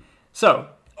 exactly. So.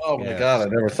 Oh my god, I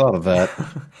never thought of that.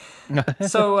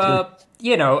 So,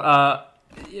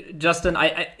 Justin,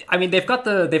 I mean, they've got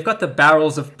the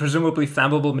barrels of presumably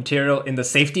flammable material in the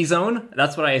safety zone.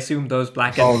 That's what I assume those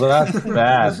black. Oh, that's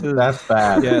bad. That's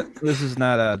bad. Yeah, this is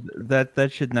not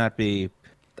that should not be.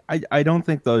 I don't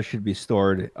think those should be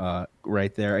stored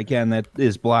right there. Again, that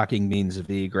is blocking means of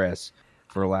egress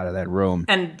for a lot of that room.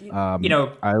 And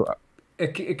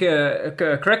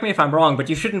correct me if I'm wrong, but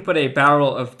you shouldn't put a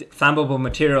barrel of flammable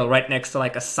material right next to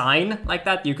a sign like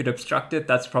that. You could obstruct it.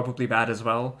 That's probably bad as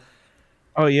well.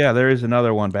 Oh yeah, there is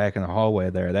another one back in the hallway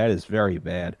there. That is very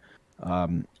bad.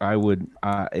 I would,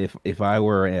 if I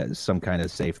were some kind of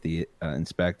safety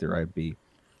inspector, I'd be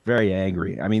very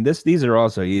angry. I mean, these are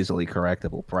also easily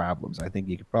correctable problems. I think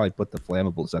you could probably put the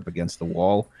flammables up against the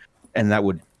wall, and that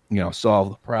would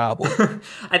solve the problem.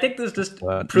 I think this just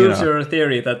proves your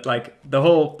theory that the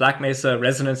whole Black Mesa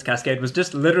resonance cascade was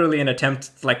just literally an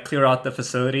attempt to clear out the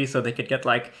facility so they could get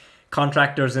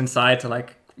contractors inside to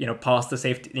pass the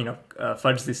safety,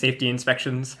 fudge the safety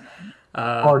inspections.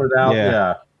 Part it out,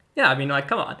 yeah. Yeah, I mean,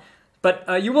 come on.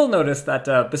 But you will notice that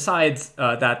besides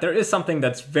that, there is something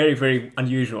that's very, very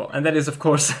unusual. And that is, of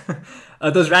course,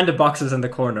 those random boxes in the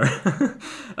corner.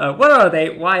 What are they?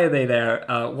 Why are they there?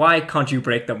 Why can't you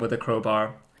break them with a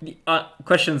crowbar?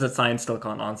 Questions that science still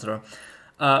can't answer.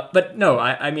 But no,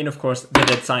 I mean, of course, the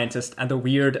dead scientist and the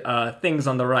weird things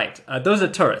on the right. Those are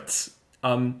turrets.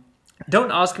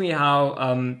 Don't ask me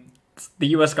how the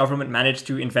US government managed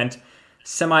to invent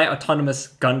semi-autonomous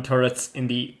gun turrets in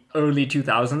the early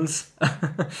 2000s.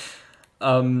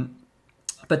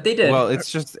 But they did. Well,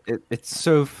 it's just it's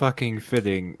so fucking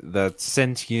fitting that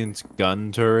sentient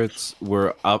gun turrets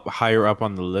were up higher up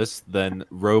on the list than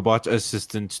robot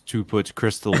assistant to put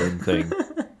crystalline thing.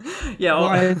 Yeah, Well,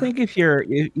 I think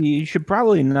you should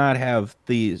probably not have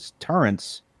these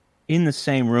turrets in the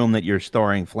same room that you're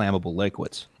storing flammable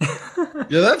liquids.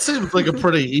 Yeah, that seems like a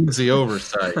pretty easy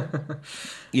oversight.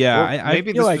 Yeah, Well, I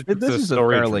maybe feel this like was this the is a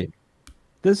storage fairly room.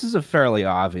 this is a fairly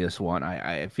obvious one.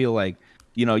 I feel like,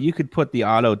 you know, you could put the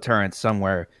auto turret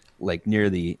somewhere like near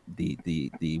the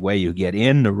way you get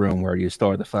in the room where you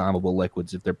store the flammable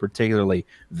liquids if they're particularly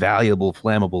valuable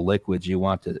flammable liquids you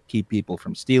want to keep people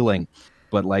from stealing.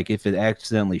 But like if it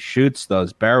accidentally shoots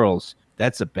those barrels,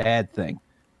 that's a bad thing.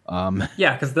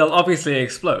 yeah, because they'll obviously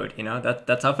explode. You know,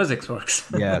 that's how physics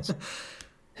works. Yes.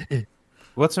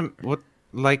 What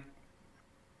like?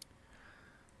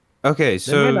 Okay, They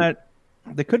so might not,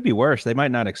 they could be worse. They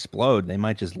might not explode. They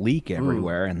might just leak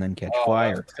everywhere and then catch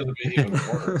fire. It's going to be even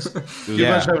worse. Can you Yeah.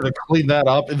 imagine having to clean that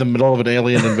up in the middle of an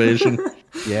alien invasion?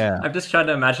 Yeah. I'm just trying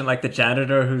to imagine like the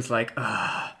janitor who's like,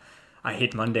 I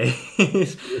hate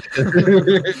Mondays.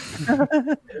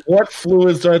 What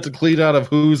fluids do I have to clean out of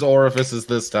whose orifices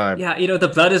this time? Yeah, you know, the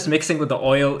blood is mixing with the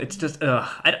oil. It's just,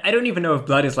 I don't even know if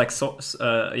blood is like,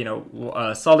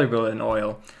 soluble in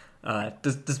oil.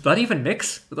 Does blood even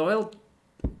mix with oil?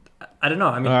 I don't know.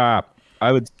 I mean,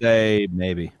 I would say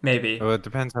maybe. maybe. well, it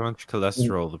depends how much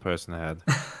cholesterol the person had.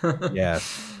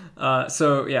 Yes.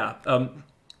 So yeah.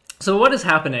 So what is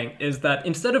happening is that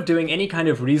instead of doing any kind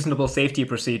of reasonable safety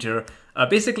procedure,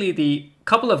 basically the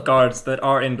couple of guards that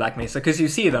are in Black Mesa, because you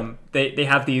see them, they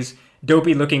have these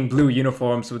dopey-looking blue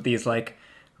uniforms with these like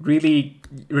really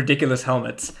ridiculous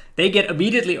helmets. They get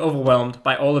immediately overwhelmed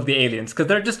by all of the aliens because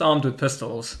they're just armed with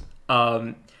pistols.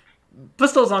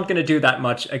 Pistols aren't going to do that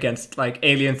much against like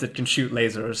aliens that can shoot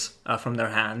lasers from their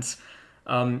hands.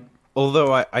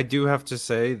 Although I do have to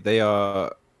say they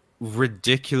are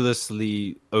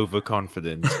ridiculously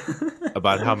overconfident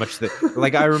about how much they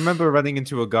like. I remember running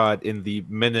into a guard in the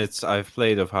minutes I've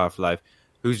played of Half-Life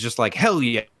who's just like, hell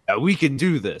yeah, we can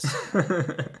do this.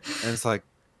 And it's like,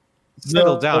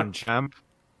 settle down, champ.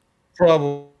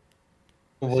 Probably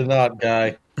not,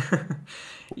 guy.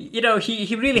 You know,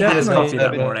 he really had his coffee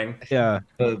that morning. Yeah.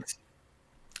 But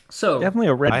So Definitely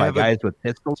a red I by have a- guys with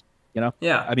pistols. You know?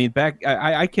 yeah, I mean,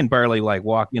 I can barely like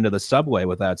walk into the subway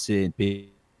without seeing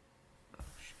people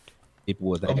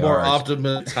with a more ARs.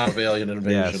 optimistic type of alien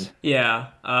invasion. Yes.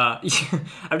 yeah.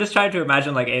 I'm just trying to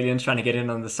imagine like aliens trying to get in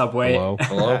on the subway. Hello.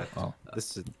 Hello? Oh.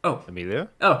 This is Oh. Emilio.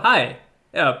 Oh, hi.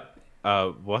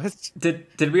 What?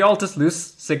 Did we all just lose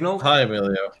signal? Hi,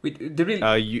 Emilio. Did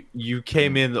we? You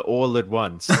came in all at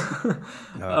once.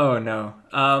 Oh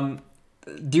no.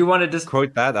 Do you want to just?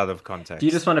 Quote that out of context. Do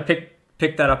you just want to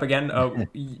pick that up again?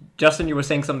 Justin, you were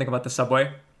saying something about the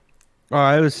subway. Oh,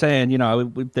 I was saying, you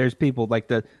know, there's people like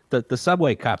the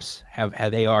subway cops have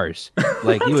ARs.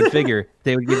 Like you would figure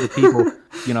they would give the people,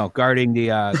 you know, guarding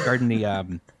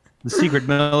the secret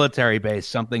military base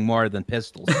something more than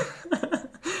pistols.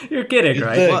 You're kidding, You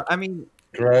right? think? Well, I mean,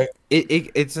 Right?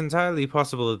 it's entirely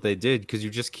possible that they did because you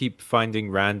just keep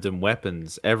finding random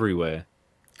weapons everywhere.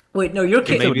 Wait, no, you're That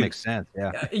kidding. would make sense.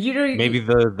 Yeah. Maybe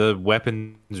the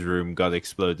weapons room got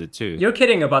exploded too. You're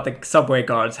kidding about the subway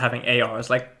guards having ARs.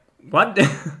 Like, what?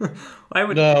 Why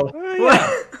would? No.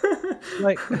 What?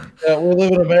 Like, Yeah, we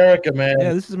live in America, man.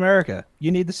 yeah, this is America.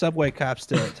 You need the subway cops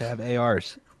to have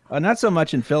ARs. Not so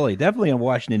much in Philly. Definitely in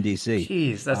Washington D.C.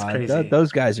 Jeez, that's crazy.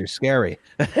 Those guys are scary.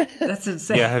 That's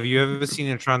insane. Yeah, have you ever seen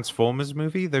a Transformers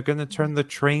movie? They're gonna turn the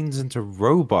trains into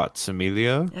robots,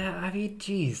 Emilio. Yeah, I mean,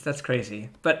 geez, that's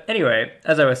crazy. But anyway,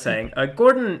 as I was saying,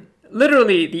 Gordon,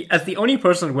 literally, as the only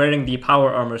person wearing the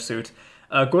power armor suit,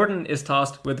 Gordon is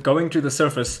tasked with going to the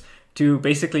surface to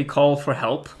basically call for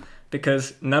help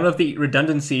because none of the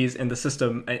redundancies in the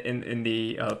system in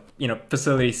the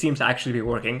facility seems to actually be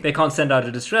working. They can't send out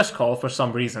a distress call for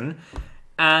some reason,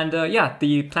 and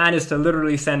the plan is to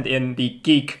literally send in the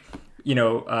geek,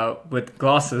 with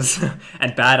glasses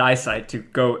and bad eyesight to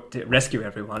go to rescue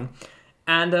everyone.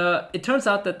 And it turns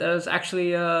out that there's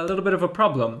actually a little bit of a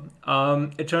problem.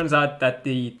 It turns out that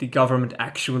the government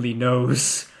actually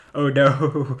knows oh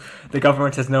no, the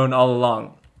government has known all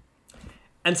along.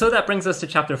 And so that brings us to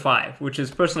chapter 5, which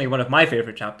is personally one of my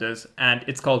favorite chapters, and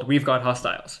it's called We've Got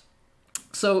Hostiles.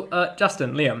 So,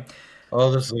 Justin, Liam,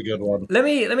 Oh, this is a good one. let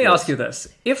me ask you this: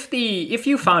 if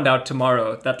you found out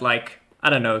tomorrow that, like, I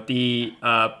don't know,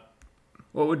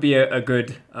 what would be a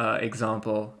good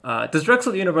example? Does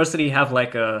Drexel University have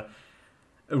like a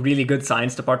really good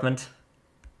science department?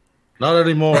 Not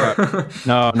anymore.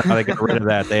 No, they got rid of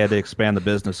that. They had to expand the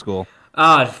business school.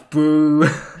 Ah, boo.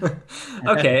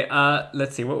 Okay,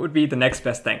 let's see. What would be the next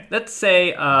best thing? Let's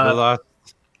say,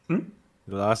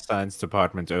 The last science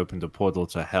department opened a portal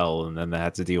to hell, and then they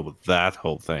had to deal with that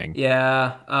whole thing.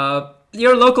 yeah,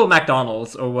 your local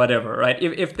McDonald's or whatever, right?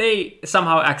 If they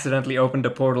somehow accidentally opened a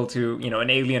portal to, an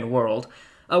alien world,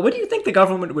 what do you think the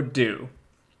government would do?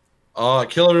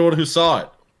 Kill everyone who saw it.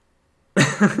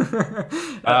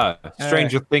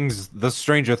 Stranger Things, the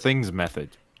Stranger Things method.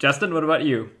 Justin, what about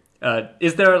you?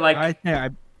 Is there like?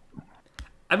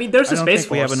 I mean, there's a space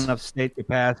think we have force. enough state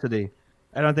capacity.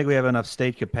 I don't think we have enough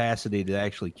state capacity to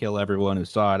actually kill everyone who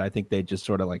saw it. I think they just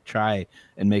sort of like try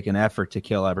and make an effort to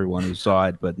kill everyone who saw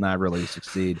it, but not really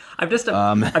succeed. I'm just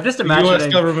U.S.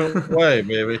 imagining. government way,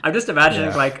 baby. I'm just imagining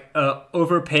Yeah. like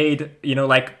overpaid,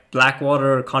 like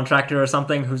Blackwater contractor or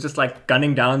something who's just like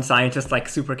gunning down scientists like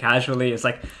super casually. It's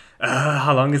like,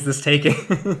 how long is this taking?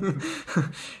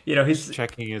 He's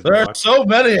Checking his There are watch. so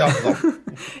many of them.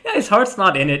 yeah, his heart's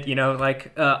not in it.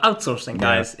 Like outsourcing,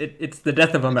 guys. It's the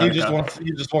death of he America.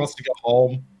 just wants to go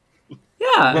home.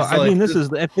 Yeah, Well, I like- mean, this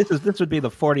would be the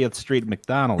 40th Street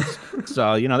McDonald's.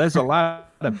 So there's a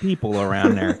lot of people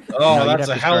around there. Oh, You'd that's have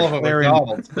a to hell start of a clearing-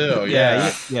 McDonald's too.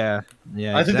 Yeah.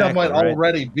 Yeah. I think that might exactly, right.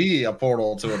 already be a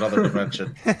portal to another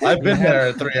dimension. I've been there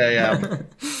at 3 a.m.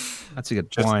 That's a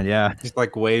good point. Yeah. Just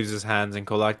like waves his hands and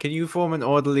call out, "Can you form an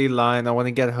orderly line? I want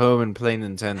to get home and play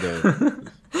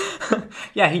Nintendo."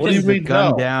 yeah. He What do you just mean?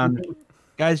 Gun No. down.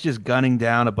 Guys just gunning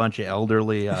down a bunch of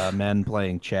elderly men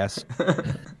playing chess.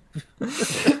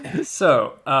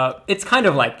 So it's kind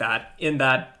of like that in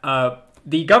that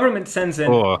the government sends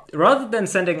in Or- rather than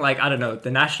sending like I don't know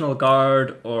the National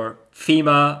Guard or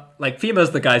FEMA. Like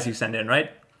FEMA's the guys you send in,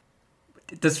 right?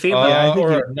 Does FEMA I think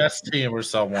or you- a Nest team or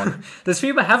someone. does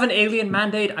FEMA have an alien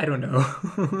mandate? I don't know.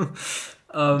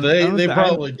 They I-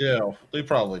 probably do. They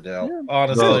probably do. So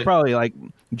Honestly. probably like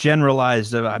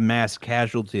generalized mass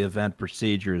casualty event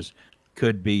procedures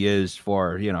could be used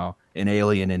for an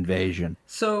alien invasion.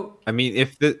 So I mean,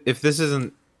 if this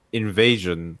isn't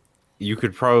invasion, you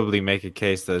could probably make a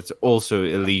case that it's also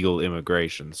illegal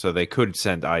immigration, so they could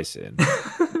send ICE in.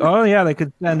 Oh yeah, they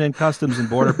could send in Customs and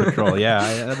Border Patrol. Yeah,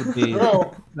 that would be.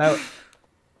 Bro,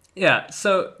 yeah,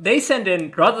 so they send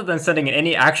in rather than sending in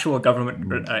any actual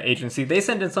government agency, they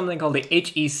send in something called the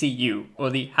HECU or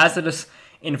the Hazardous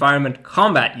Environment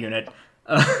Combat Unit.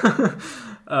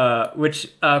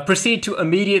 Which proceed to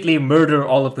immediately murder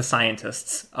all of the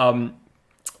scientists.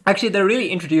 Actually, they're really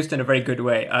introduced in a very good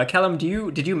way. Callum,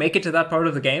 did you make it to that part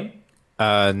of the game?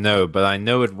 No, but I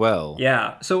know it well.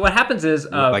 Yeah. So what happens is,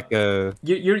 Like a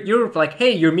you're like,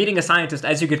 hey, you're meeting a scientist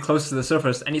as you get close to the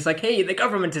surface, and he's like, hey, the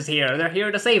government is here. They're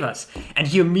here to save us. And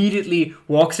he immediately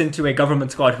walks into a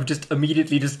government squad who just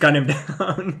immediately just gun him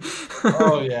down.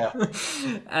 oh yeah.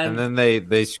 and then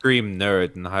they scream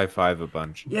nerd and high five a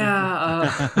bunch.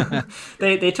 Yeah,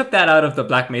 they took that out of the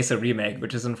Black Mesa remake,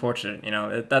 which is unfortunate.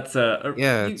 That's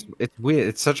Yeah, it's weird.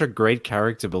 It's such a great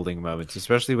character building moment,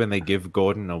 especially when they give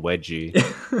Gordon a wedgie.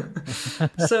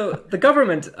 So the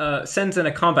government sends in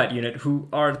a combat unit who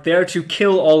are there to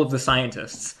kill all of the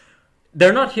scientists.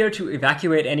 They're not here to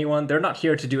evacuate anyone. They're not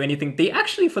here to do anything. They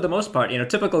actually, for the most part,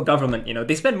 typical government,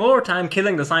 they spend more time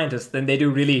killing the scientists than they do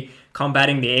really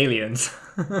combating the aliens,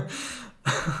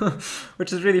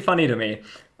 which is really funny to me.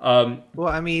 Well,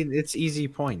 I mean, it's easy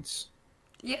points.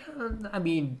 Yeah, I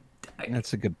mean,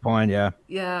 That's a good point. Yeah.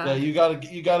 Yeah, you gotta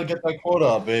get that quota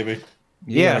up, baby.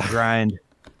 You Yeah. gotta grind.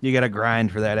 You gotta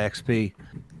grind for that XP.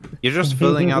 You're just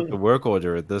filling out the work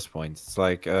order at this point. It's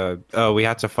like, oh, we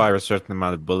had to fire a certain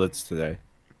amount of bullets today.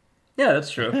 yeah,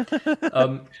 that's true.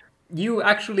 You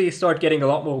actually start getting a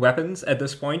lot more weapons at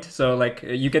this point. So, like,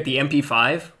 you get the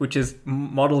MP5, which is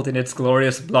modeled in its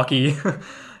glorious, blocky,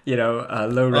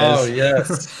 low res. Oh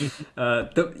yes.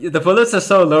 The bullets are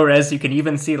so low res you can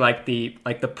even see like the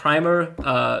primer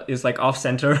is like off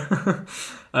center,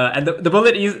 and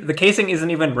the casing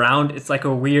isn't even round. It's like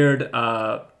a weird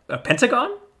a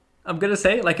pentagon. I'm gonna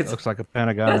say like it's Looks like a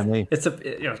pentagon to me. it's a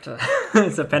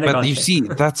it's a pentagon. But you shape. see,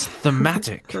 that's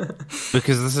thematic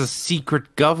because this is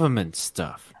secret government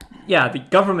stuff. Yeah, the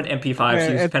government MP5s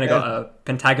Yeah, use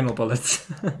pentagonal bullets.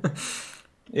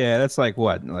 Yeah, that's like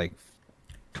what, like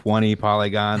 20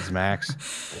 polygons max.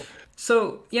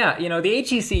 So yeah, the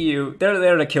HECU, they're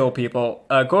there to kill people.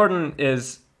 Gordon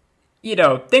is,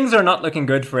 things are not looking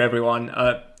good for everyone.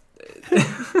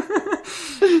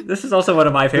 This is also one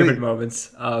of my favorite moments.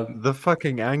 The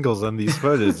fucking angles on these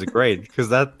photos are great because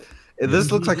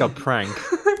this looks like a prank.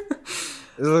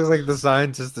 It looks like the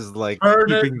scientist is like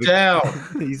turn it down.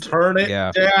 Turn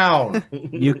it down.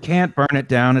 You can't burn it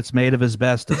down. It's made of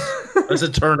asbestos. I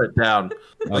said turn it down.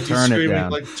 Like turn it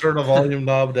down. Like turn the volume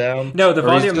knob down. No, the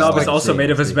volume knob is also made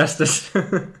of asbestos.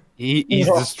 He's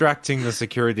distracting the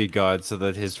security guard so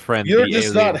that his friend. You're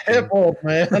just not hip, old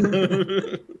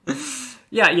man.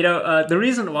 Yeah, the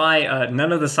reason why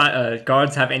none of the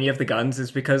guards have any of the guns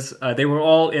is because they were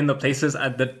all in the places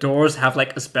the doors have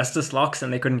like asbestos locks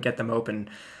and they couldn't get them open.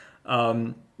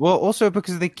 Well, also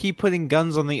because they keep putting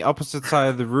guns on the opposite side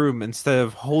of the room instead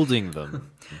of holding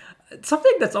them.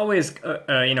 Something that's always,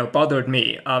 bothered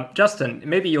me. Justin,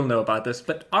 maybe you'll know about this,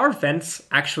 but are vents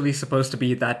actually supposed to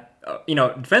be that?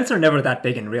 Vents are never that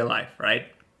big in real life, right?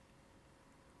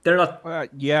 They're not.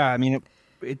 Yeah, I mean.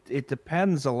 It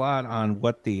depends a lot on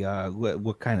what the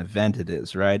what kind of vent it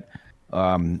is, right?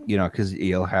 Because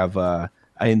you'll have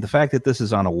the fact that this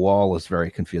is on a wall is very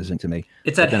confusing to me.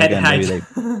 It's at head height.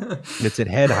 It's at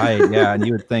head height, yeah. And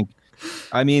you would think,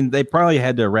 I mean, they probably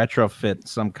had to retrofit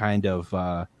some kind of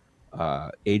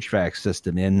HVAC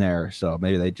system in there, so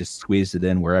maybe they just squeezed it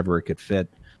in wherever it could fit.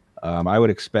 I would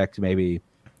expect maybe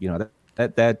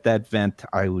that vent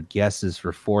I would guess is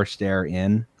for forced air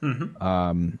in.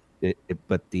 Mm-hmm.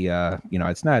 But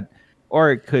it's not,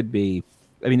 or it could be.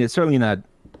 I mean, it's certainly not.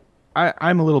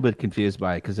 I'm a little bit confused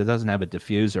by it because it doesn't have a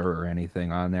diffuser or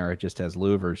anything on there. It just has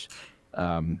louvers,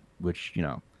 which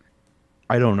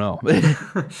I don't know.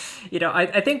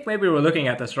 I think maybe we're looking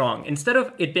at this wrong. Instead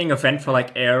of it being a vent for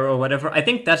like air or whatever, I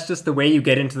think that's just the way you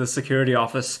get into the security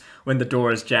office when the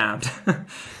door is jammed.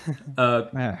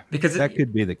 Because that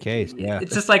could be the case. Yeah,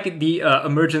 it's just like the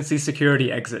emergency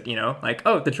security exit. Like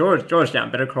the door's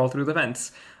jammed, better crawl through the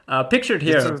vents. Pictured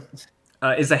here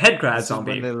is a head grab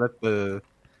zombie.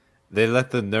 They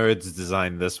let the nerds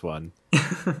design this one.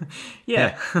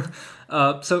 Yeah.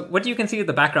 So what you can see in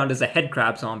the background is a head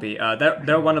crab zombie.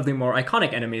 They're one of the more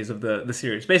iconic enemies of the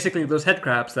series. Basically, those head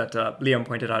crabs that Liam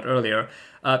pointed out earlier,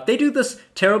 they do this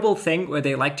terrible thing where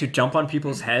they like to jump on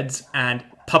people's heads and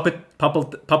puppet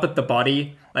the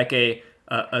body like a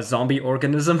zombie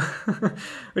organism,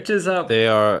 which is... They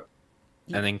are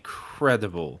an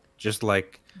incredible, just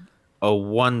like a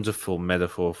wonderful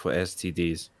metaphor for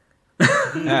STDs.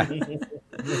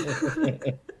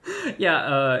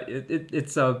 Yeah,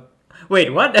 it's a...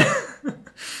 Wait, what?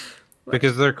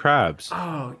 Because they're crabs.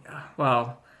 Oh,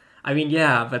 well, I mean,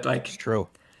 yeah, but like... It's true.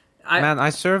 Man, I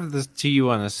served this to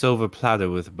you on a silver platter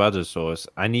with butter sauce.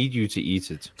 I need you to eat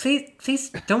it.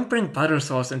 Please don't bring butter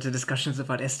sauce into discussions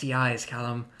about STIs,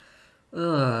 Callum.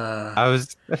 Ugh.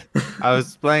 I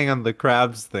was playing on the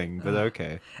crabs thing, but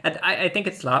okay. And I think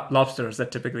it's lobsters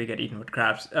that typically get eaten with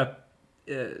crabs.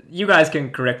 You guys can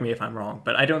correct me if I'm wrong,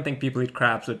 but I don't think people eat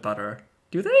crabs with butter.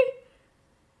 Do they?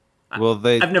 Well,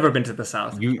 I've never been to the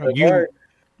South. You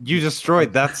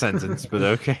destroyed that sentence, but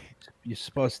okay. You're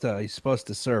supposed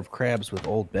to serve crabs with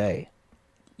Old Bay.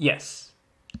 Yes.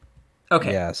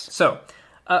 Okay. Yes. So,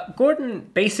 Gordon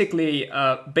basically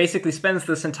spends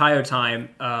this entire time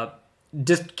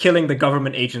just killing the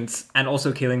government agents and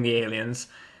also killing the aliens,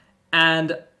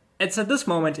 and it's at this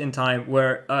moment in time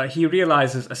where he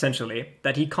realizes essentially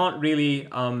that he can't really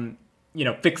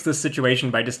fix this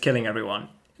situation by just killing everyone.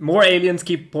 More aliens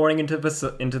keep pouring into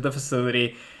the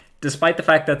facility. Despite the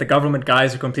fact that the government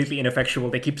guys are completely ineffectual,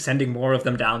 they keep sending more of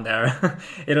them down there.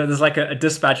 There's like a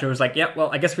dispatcher who's like, yeah, well,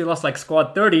 I guess we lost like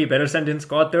squad 30, better send in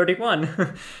squad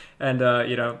 31. And,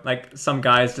 like some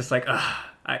guys just like,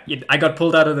 I got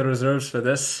pulled out of the reserves for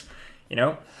this,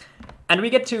 And we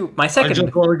get to my second... I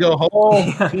just want to go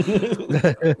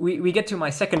home. we get to my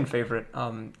second favorite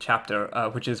chapter,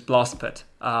 which is Blast Pit.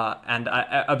 And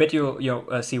I bet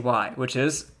you'll see why, which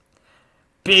is...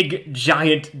 big,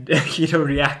 giant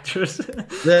reactors.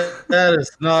 that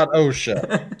is not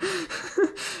OSHA.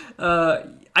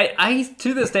 I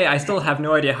to this day, I still have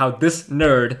no idea how this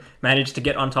nerd managed to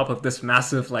get on top of this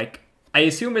massive, like, I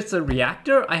assume it's a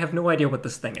reactor? I have no idea what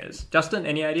this thing is. Justin,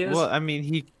 any ideas? Well, I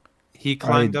mean, he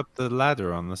climbed up the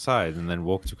ladder on the side and then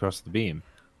walked across the beam.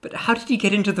 But how did he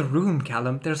get into the room,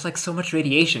 Callum? There's, like, so much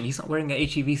radiation. He's not wearing an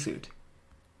HEV suit.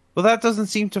 Well, that doesn't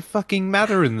seem to fucking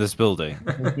matter in this building.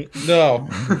 No.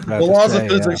 The laws of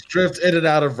physics drift in and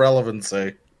out of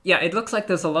relevancy. Yeah, it looks like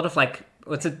there's a lot of, like,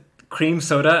 what's it, cream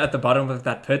soda at the bottom of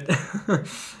that pit.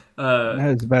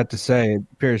 I was about to say, it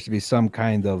appears to be some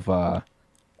kind of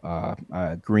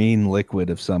green liquid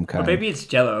of some kind. Or maybe it's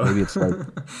Jello. Maybe it's like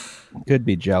could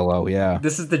be Jello. Yeah.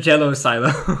 This is the Jello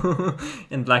silo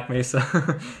in Black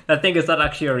Mesa. That thing is not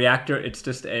actually a reactor. It's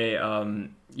just a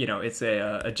it's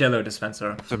a Jello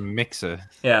dispenser. It's a mixer.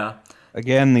 Yeah.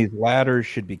 Again, these ladders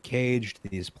should be caged.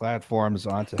 These platforms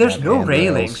onto. There's no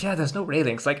railings. Yeah, there's no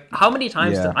railings. Like, how many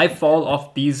times did I fall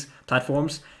off these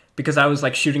platforms because I was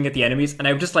like shooting at the enemies, and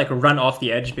I would just like run off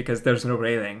the edge because there's no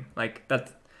railing. Like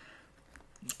that's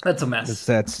a mess.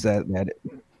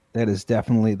 That is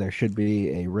definitely, there should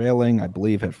be a railing, I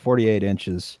believe, at 48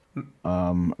 inches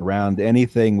around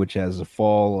anything which has a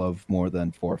fall of more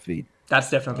than 4 feet. That's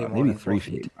definitely more maybe than 4 3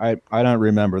 feet. I don't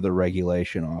remember the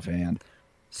regulation offhand.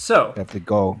 So I have to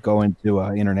go into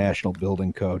international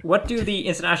building code. What do the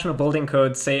international building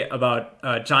codes say about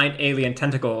giant alien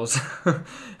tentacles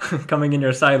coming in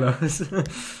your silos?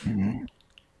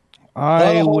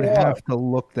 I would have to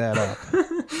look that up.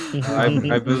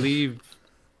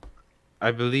 I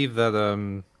believe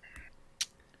that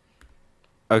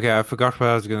okay, I forgot what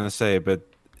I was gonna say, but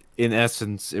in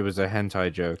essence, it was a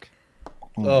hentai joke.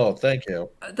 Oh, thank you.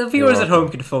 The viewers at home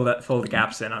can fill the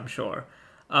gaps in, I'm sure.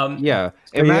 Yeah,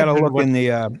 so you gotta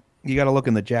look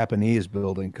in the Japanese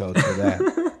building code for that.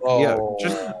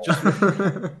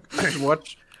 Just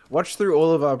watch through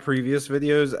all of our previous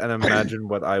videos and imagine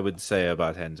what I would say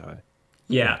about hentai.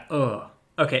 Yeah. Oh.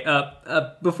 Okay.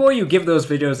 Before you give those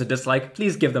videos a dislike,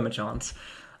 please give them a chance.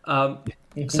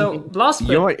 So Blosspit.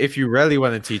 You know what? If you really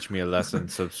want to teach me a lesson,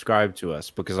 subscribe to us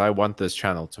because I want this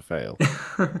channel to fail.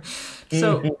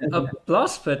 So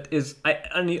Blosspit is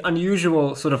an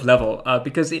unusual sort of level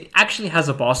because it actually has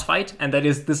a boss fight, and that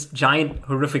is this giant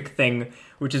horrific thing,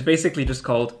 which is basically just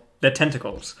called the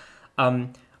tentacles.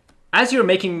 As you're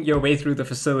making your way through the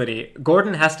facility,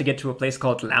 Gordon has to get to a place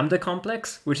called Lambda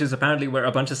Complex, which is apparently where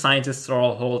a bunch of scientists are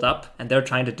all holed up, and they're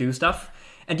trying to do stuff.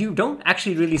 And you don't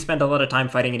actually really spend a lot of time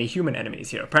fighting any human enemies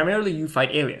here. Primarily, you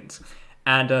fight aliens.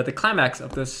 And the climax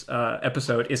of this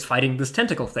episode is fighting this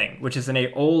tentacle thing, which is in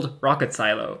an old rocket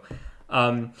silo.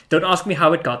 Don't ask me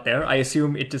how it got there. I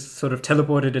assume it just sort of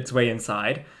teleported its way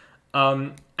inside.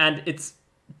 And it's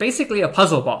basically a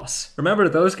puzzle boss. Remember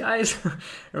those guys?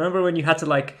 Remember when you had to,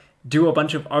 like, do a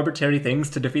bunch of arbitrary things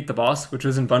to defeat the boss, which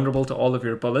was invulnerable to all of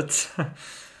your bullets?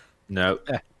 No.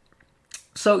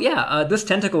 So yeah, this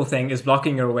tentacle thing is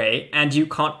blocking your way, and you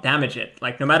can't damage it.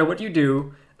 Like, no matter what you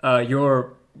do,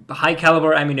 your high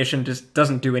caliber ammunition just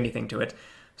doesn't do anything to it.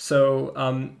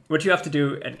 So what you have to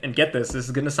do, and get this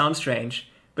is going to sound strange,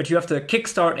 but you have to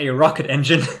kickstart a rocket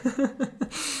engine.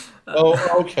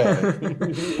 Oh, okay.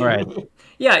 All right.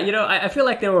 Yeah, I feel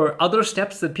like there were other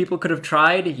steps that people could have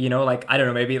tried. Like, I don't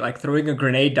know, maybe like throwing a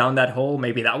grenade down that hole.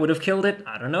 Maybe that would have killed it.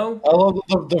 I don't know. I love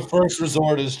that the first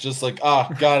resort is just like,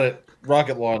 got it.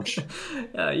 Rocket launch.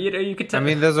 You could tell. I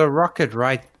mean, there's a rocket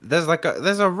right. There's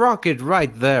a rocket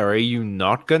right there. Are you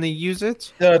not gonna use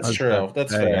it? That's true.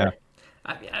 That's fair. Yeah.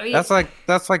 I mean,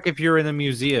 That's like if you're in a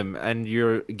museum and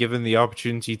you're given the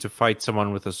opportunity to fight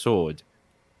someone with a sword.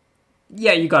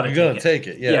 Yeah, you got to. You're gonna take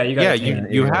it. Yeah. You got to.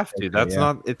 You have to. That's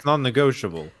not. It's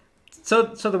non-negotiable. So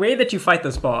the way that you fight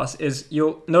this boss is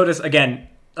you'll notice again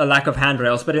a lack of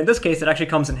handrails, but in this case it actually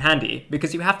comes in handy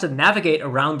because you have to navigate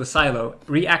around the silo,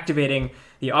 reactivating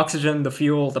the oxygen, the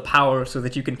fuel, the power, so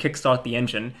that you can kickstart the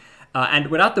engine. And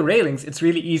without the railings, it's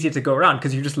really easy to go around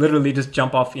because you just literally just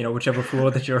jump off, whichever floor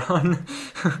that you're on,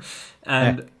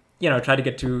 and try to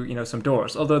get to some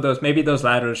doors. Although those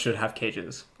ladders should have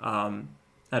cages. I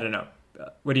don't know.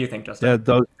 What do you think, Justin?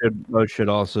 Yeah, those should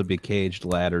also be caged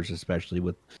ladders, especially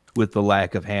with the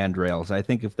lack of handrails. I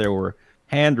think if there were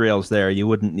handrails there, you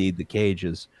wouldn't need the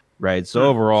cages, right? So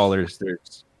overall, there's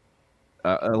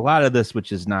a lot of this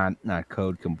which is not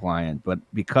code compliant, but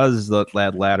because that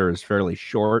ladder is fairly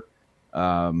short,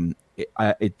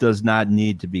 it does not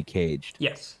need to be caged.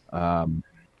 Yes. You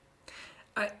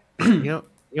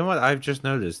know what I've just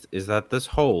noticed is that this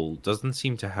hole doesn't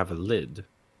seem to have a lid.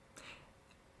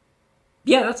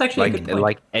 Yeah, that's actually a good point.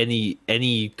 Like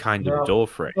any kind of door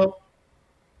frame.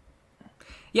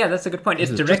 Yeah, that's a good point.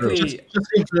 It's directly just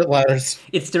infinite ladders.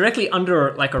 It's directly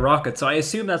under like a rocket, so I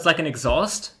assume that's like an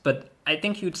exhaust. But I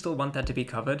think you'd still want that to be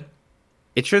covered.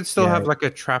 It should still have like a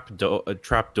trap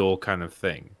door kind of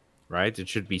thing, right? It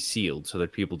should be sealed so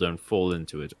that people don't fall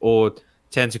into it or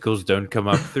tentacles don't come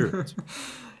up through it.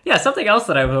 Yeah, something else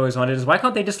that I've always wondered is why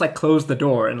can't they just like close the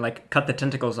door and like cut the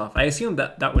tentacles off? I assume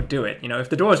that would do it. If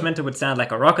the door is meant to withstand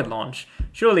like a rocket launch,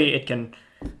 surely it can,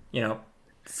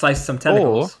 slice some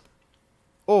tentacles.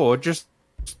 Or just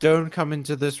don't come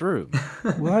into this room.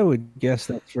 Well, I would guess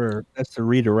that's to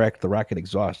redirect the rocket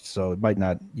exhaust. So it might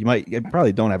not. You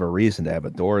probably don't have a reason to have a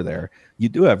door there. You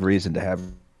do have reason to have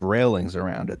railings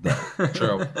around it, though.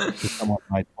 True. So someone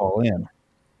might fall in.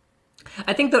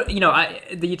 I think that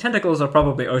the tentacles are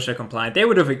probably OSHA compliant. They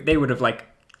would have like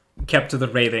kept to the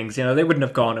railings. They wouldn't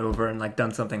have gone over and like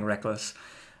done something reckless.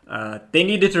 They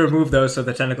needed to remove those so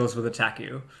the tentacles would attack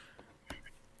you.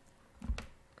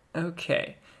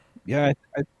 Okay. Yeah,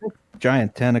 I think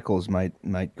giant tentacles might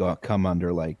come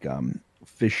under like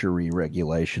fishery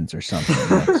regulations or something.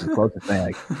 It's the closest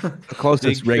thing, the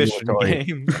closest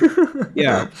regulatory.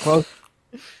 Yeah,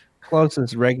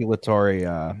 closest regulatory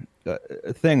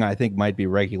thing I think might be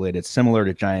regulated, similar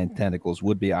to giant tentacles,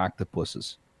 would be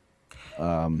octopuses.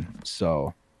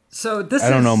 So this I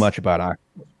don't know much about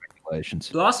octopus regulations.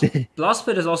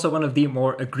 Blastpit is also one of the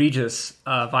more egregious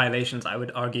violations, I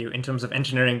would argue, in terms of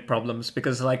engineering problems,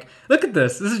 because like, look at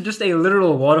this. This is just a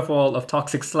literal waterfall of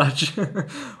toxic sludge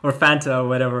or Fanta or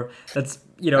whatever. That's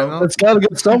it's got to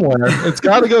go somewhere. It's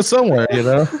got to go somewhere.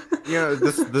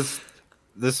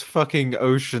 This fucking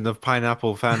ocean of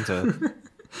pineapple Fanta.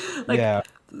 Like, yeah.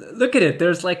 Look at it.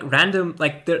 There's like random,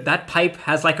 like that pipe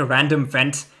has like a random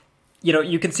vent.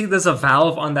 You can see there's a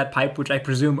valve on that pipe, which I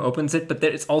presume opens it, but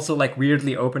it's also like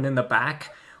weirdly open in the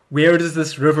back. Where does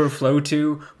this river flow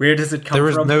to? Where does it come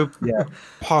from? There is no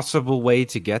possible way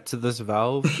to get to this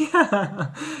valve.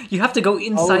 Yeah. You have to go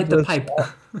inside the pipe.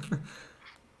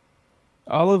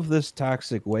 All of this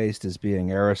toxic waste is being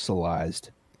aerosolized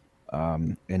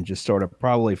and just sort of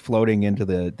probably floating into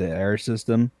the air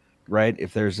system, right?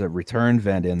 If there's a return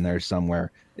vent in there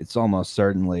somewhere, it's almost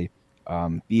certainly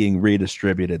being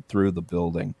redistributed through the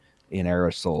building in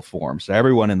aerosol form. So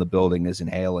everyone in the building is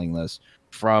inhaling this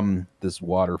from this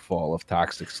waterfall of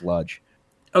toxic sludge.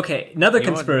 Okay, another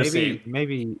conspiracy.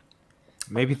 Maybe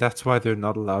that's why they're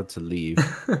not allowed to leave.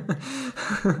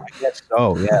 I guess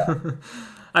so, yeah.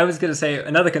 I was going to say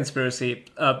another conspiracy.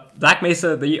 Black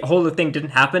Mesa, the whole thing didn't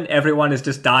happen. Everyone is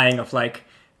just dying of like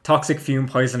toxic fume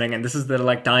poisoning, and this is their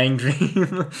like dying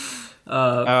dream.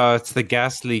 It's the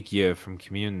gas leak year from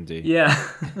Community. Yeah.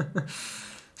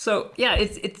 So yeah,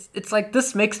 it's like,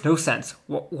 this makes no sense.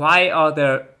 Why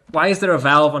is there a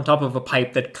valve on top of a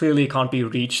pipe that clearly can't be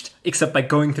reached except by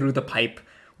going through the pipe?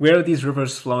 Where are these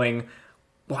rivers flowing?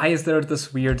 Why is there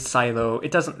this weird silo?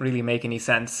 It doesn't really make any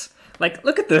sense. Like,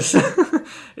 look at this.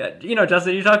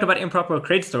 Justin, you talked about improper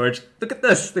crate storage. Look at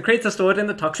this. The crates are stored in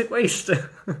the toxic waste.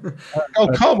 Oh,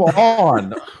 come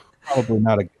on. Probably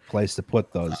not a good place to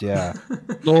put those, yeah.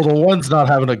 Well, the one's not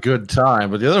having a good time,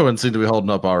 but the other ones seem to be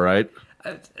holding up all right.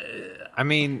 I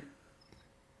mean,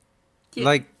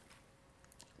 like,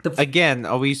 again,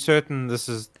 are we certain this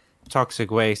is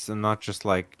toxic waste and not just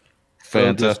like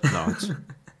Fanta? Not.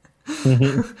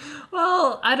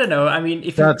 Well, I don't know. I mean,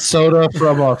 if that soda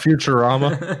from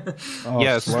Futurama.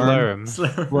 Slurm.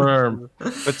 Slurm.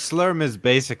 But Slurm is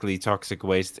basically toxic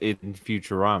waste in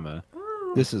Futurama.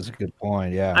 This is a good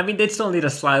point, yeah. I mean, they'd still need a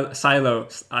silo.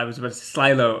 I was about to say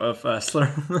silo of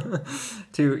slurm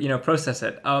to process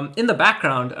it. In the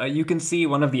background, you can see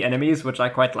one of the enemies, which I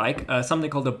quite like, something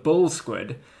called a bull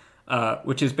squid,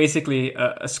 which is basically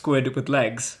a squid with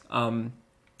legs. Fun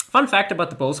fact about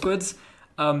the bull squids: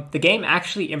 the game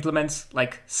actually implements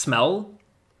like smell.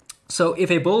 So if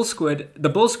the bull squid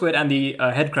and the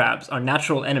head crabs are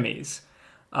natural enemies.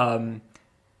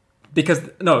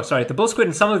 The bull squid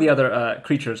and some of the other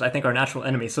creatures, I think, are natural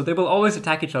enemies, so they will always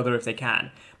attack each other if they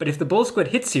can. But if the bull squid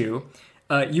hits you,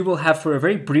 you will have, for a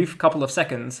very brief couple of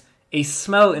seconds, a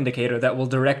smell indicator that will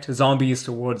direct zombies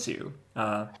towards you.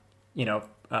 The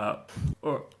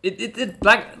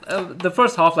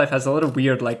first Half-Life has a lot of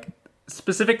weird, like,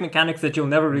 specific mechanics that you'll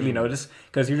never really notice,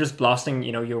 because you're just blasting,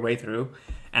 your way through,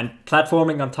 and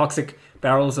platforming on toxic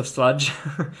barrels of sludge,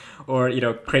 or,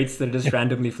 crates that are just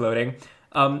randomly floating.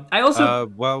 I also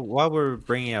while we're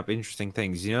bringing up interesting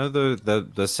things,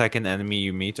 the second enemy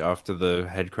you meet after the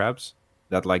head crabs,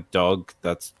 that like dog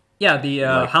that's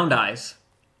hound eyes.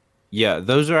 Yeah,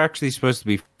 those are actually supposed to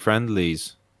be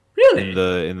friendlies. Really?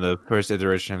 In the first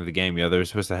iteration of the game, they're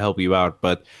supposed to help you out,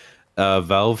 but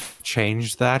Valve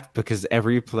changed that because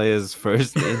every player's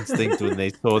first instinct when they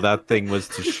saw that thing was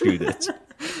to shoot it.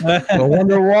 I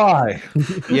wonder why.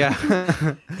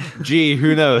 Yeah. Gee,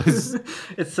 who knows?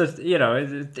 It's just,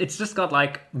 it's just got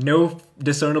like no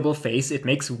discernible face. It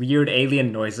makes weird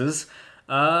alien noises.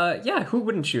 Who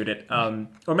wouldn't shoot it?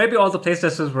 Or maybe all the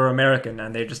playtesters were American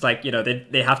and they're just like,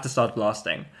 they have to start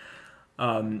blasting.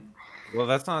 Well,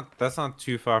 that's not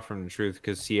too far from the truth,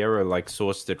 because Sierra like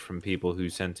sourced it from people who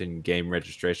sent in game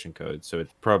registration codes, so it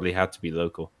probably had to be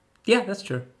local. Yeah, that's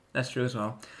true. That's true as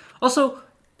well. Also,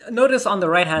 notice on the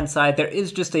right-hand side, there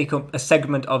is just a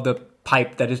segment of the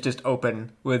pipe that is just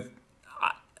open with...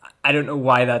 I don't know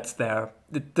why that's there.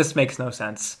 This makes no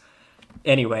sense.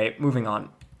 Anyway, moving on.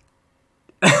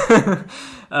 That's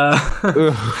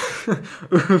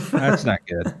not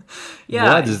good.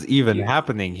 Yeah, What is even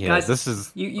happening here? guys, This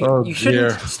is you shouldn't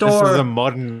dear. store. this is a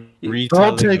modern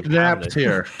retelling Don't take of naps Hamlet.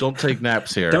 here. Don't take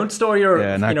naps here. Don't store your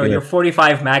Yeah, not your good.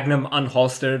 45 Magnum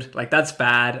unholstered. Like that's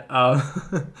bad.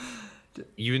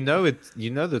 You know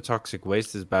the toxic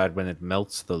waste is bad when it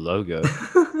melts the logo.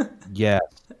 Yeah.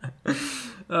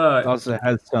 It also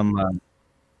has some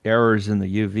errors in the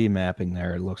UV mapping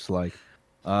there, it looks like.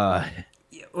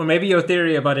 Or maybe your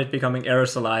theory about it becoming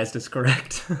aerosolized is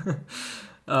correct.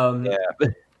 Yeah.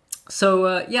 So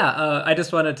I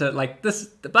just wanted to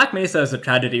the Black Mesa is a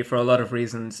tragedy for a lot of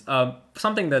reasons.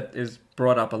 Something that is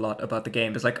brought up a lot about the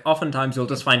game is like oftentimes you'll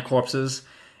just find corpses,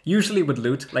 usually with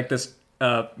loot, like this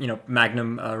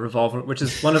Magnum revolver, which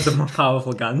is one of the more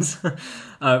powerful guns,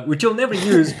 which you'll never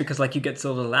use because like you get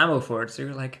so little ammo for it. So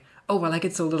you're like, oh well, I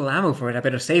get so little ammo for it, I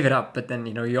better save it up. But then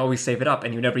you always save it up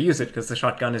and you never use it because the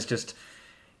shotgun is just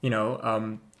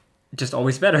just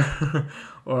always better,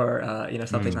 or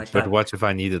something like that. But what if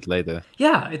I need it later?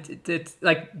 Yeah, it's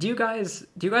like, do you guys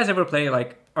ever play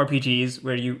like RPGs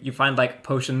where you find like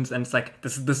potions and it's like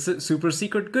this is the super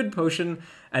secret good potion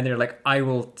and they're like, I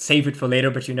will save it for later,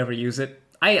 but you never use it.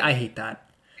 I hate that.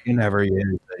 You never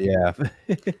use it, yeah.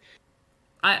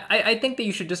 I think that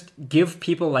you should just give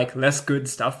people like less good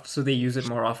stuff so they use it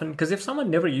more often. Because if someone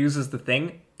never uses the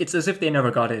thing, it's as if they never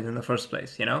got it in the first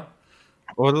place,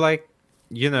 Or like,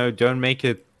 don't make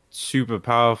it super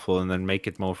powerful and then make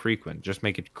it more frequent. Just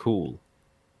make it cool.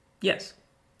 Yes,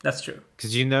 that's true.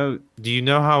 Because do you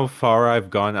know how far I've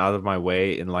gone out of my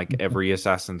way in like every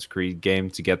Assassin's Creed game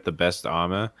to get the best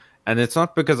armor? And it's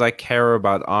not because I care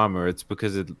about armor, it's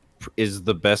because it is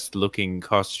the best looking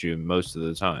costume most of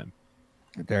the time.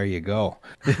 There you go.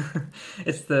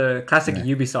 It's the classic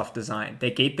Ubisoft design.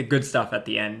 They gate the good stuff at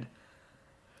the end.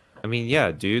 I mean,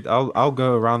 yeah, dude, I'll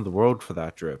go around the world for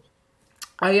that drip.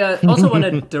 I also want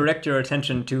to direct your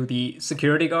attention to the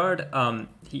security guard.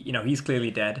 He's clearly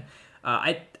dead.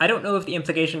 I don't know if the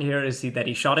implication here is that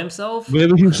he shot himself,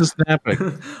 Maybe he was just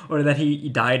snapping. or that he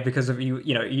died because of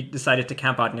he decided to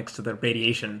camp out next to the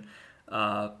radiation.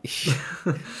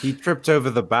 He tripped over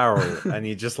the barrel and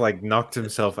he just like knocked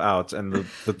himself out, and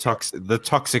the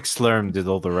toxic slurm did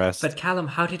all the rest. But Callum,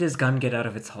 how did his gun get out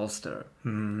of its holster?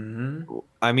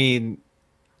 I mean,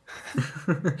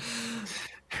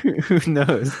 who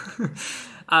knows?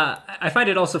 I find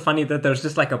it also funny that there's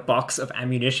just like a box of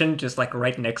ammunition just like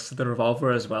right next to the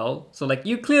revolver as well. So like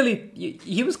he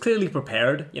was clearly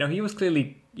prepared. He was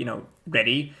clearly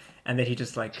ready, and that he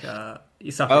just like he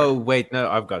suffered. Oh wait, no,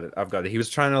 I've got it. He was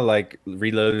trying to like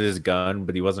reload his gun,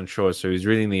 but he wasn't sure, so he was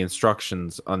reading the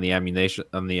instructions on the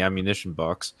ammunition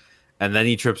box, and then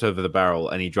he trips over the barrel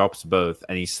and he drops both,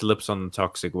 and he slips on the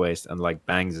toxic waste and like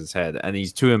bangs his head, and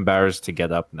he's too embarrassed to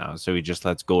get up now, so he just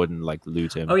lets Gordon like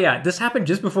loot him. Oh yeah, this happened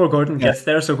just before Gordon gets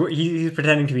there, so he's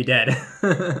pretending to be dead.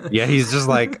 Yeah, he's just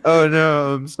like, oh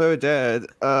no, I'm so dead.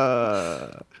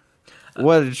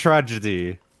 What a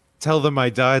tragedy. Tell them I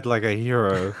died like a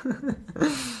hero.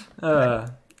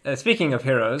 Speaking of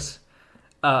heroes,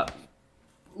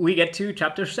 we get to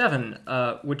chapter 7,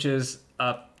 which is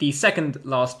the second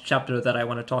last chapter that I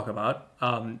want to talk about.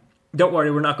 Don't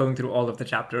worry, we're not going through all of the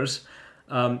chapters.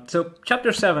 So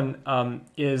chapter 7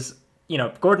 is,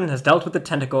 Gordon has dealt with the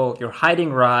tentacle, you're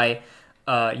hiding Rye,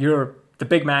 you're the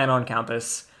big man on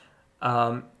campus.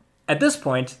 At this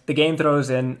point, the game throws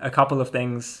in a couple of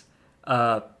things.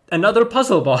 Another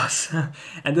puzzle boss,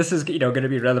 and this is going to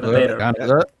be relevant later.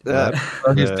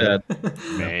 He's dead.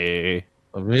 May.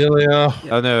 Emilio.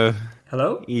 Oh no.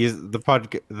 Hello? He's the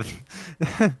podcast.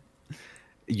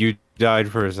 You died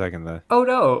for a second there. Oh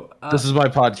no! This is my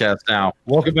podcast now.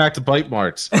 Welcome back to Bite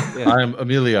Marks. I'm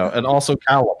Emilio, and also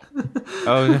Callum.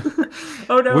 Oh no.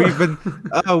 Oh no!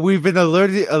 We've been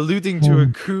alluding to a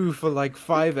coup for like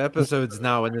 5 episodes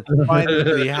now, and it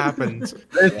finally happened.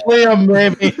 It's Liam,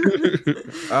 baby.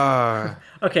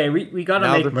 Okay, we gotta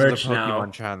Now make the merch Pokemon now.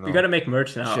 channel. We gotta make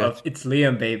merch now Shit. of it's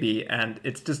Liam, baby, and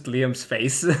it's just Liam's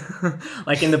face,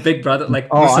 like in the Big Brother, like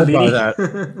Oh, I Mussolini. buy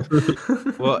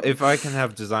that. Well, if I can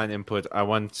have design input, I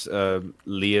want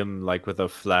Liam like with a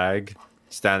flag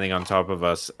standing on top of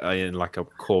us in like a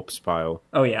corpse pile.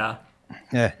 Oh yeah,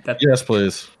 Yeah. Yes,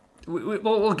 please.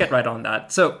 we'll get right on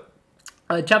that. So,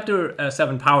 chapter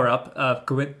 7 power up,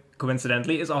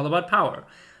 coincidentally, is all about power.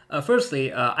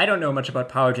 Firstly, I don't know much about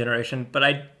power generation, but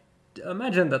I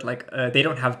imagine that like they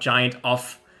don't have giant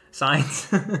off signs.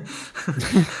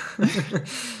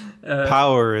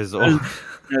 Power is all.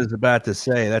 I was about to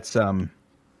say that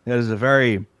is a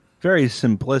very very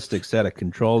simplistic set of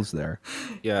controls there.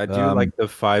 Yeah, I do like the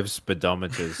 5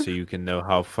 speedometers so you can know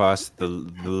how fast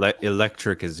the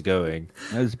electric is going.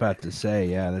 I was about to say,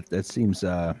 yeah, that seems.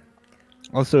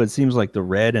 Also, it seems like the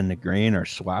red and the green are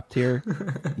swapped here,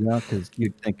 because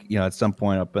you'd think, at some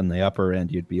point up in the upper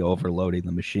end, you'd be overloading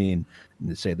the machine, and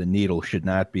to say the needle should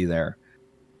not be there.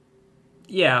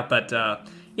 Yeah, but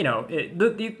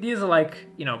these are like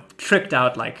tricked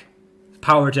out like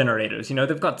power generators.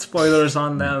 They've got spoilers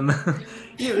on them.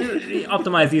 you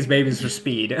optimize these babies for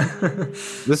speed.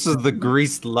 This is the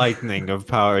greased lightning of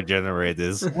power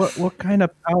generators. What kind of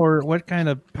power? What kind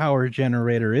of power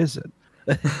generator is it?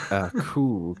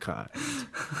 Cool kind.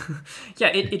 Yeah,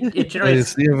 it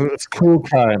generates. It's cool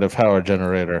kind of power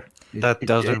generator. That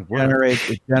doesn't work.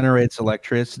 It generates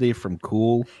electricity from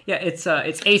cool. Yeah, it's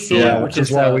AC, Yeah, which is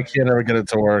is why we can't ever get it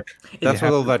to work. That's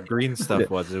what all that green stuff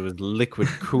was. It was liquid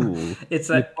cool. It's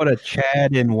You put a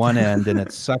Chad in one end, and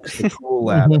it sucks the cool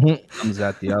out. And it comes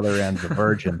at the other end, the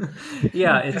virgin.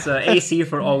 yeah, it's AC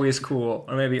for always cool,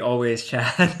 or maybe always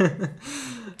Chad.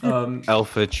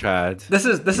 Alpha Chad. This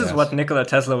is what Nikola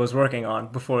Tesla was working on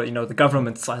before the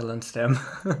government silenced him.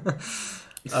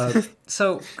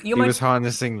 So He was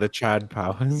harnessing the Chad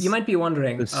powers. you might be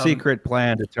wondering The secret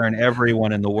plan to turn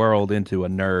everyone in the world into a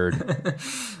nerd.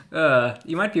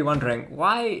 you might be wondering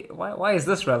why is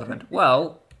this relevant?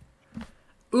 Well,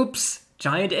 oops,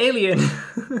 giant alien.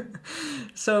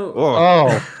 So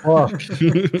Fuck.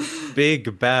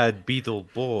 Big bad beetle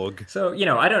Borg. So,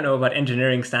 I don't know about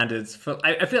engineering standards.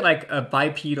 I feel like a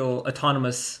bipedal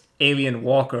autonomous alien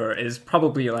walker is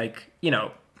probably like,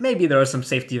 maybe there are some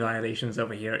safety violations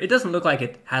over here. It doesn't look like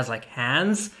it has like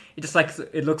hands. It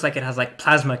looks like it has like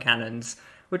plasma cannons,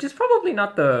 which is probably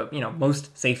not the,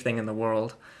 most safe thing in the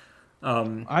world.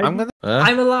 I'm gonna.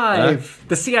 I'm alive.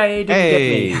 The CIA didn't get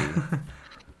me.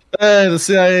 Hey, the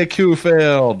CIA coup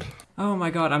failed. Oh my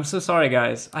god, I'm so sorry,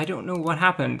 guys. I don't know what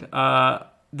happened.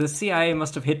 The CIA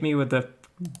must have hit me with the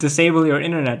disable your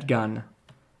internet gun.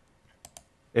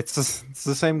 It's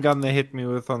the same gun they hit me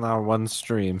with on our one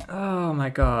stream. Oh my I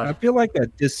god. feel like a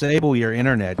disable your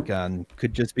internet gun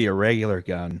could just be a regular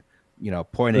gun,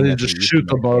 pointing They at just the shoot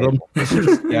the modem.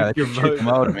 Yeah, shoot the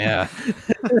modem. Yeah.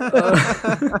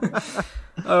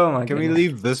 Oh my god. Can we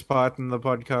leave this part in the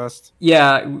podcast?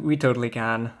 Yeah, we totally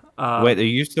can. Wait, are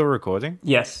you still recording?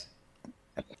 Yes.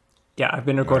 Yeah, I've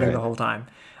been recording the whole time.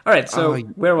 All right, so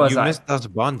where was you I? You missed us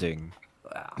bonding.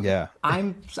 Yeah.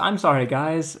 I'm sorry,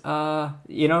 guys.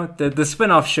 The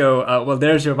spin-off show. Well,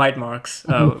 there's your bite marks.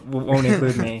 Won't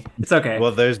include me. It's okay.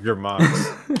 Well, there's your marks.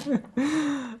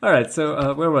 All right.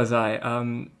 So where was I?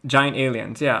 Giant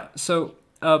aliens. Yeah. So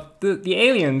the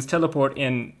aliens teleport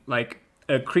in like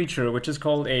a creature which is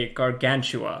called a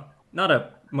gargantua. Not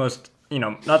the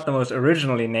most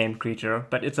originally named creature,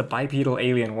 but it's a bipedal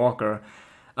alien walker.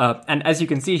 And as you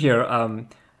can see here,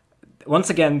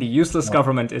 once again, the useless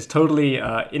government is totally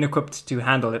inequipped to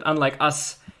handle it. Unlike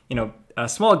us,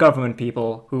 small government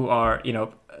people who are,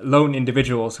 lone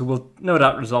individuals who will no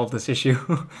doubt resolve this issue.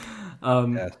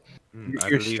 Yes.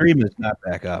 Your stream is not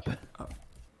back up.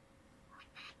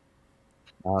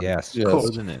 Yes. Cool.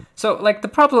 Isn't it? So, the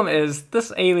problem is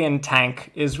this alien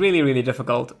tank is really, really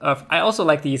difficult. I also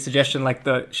like the suggestion,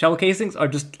 the shell casings are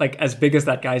just, as big as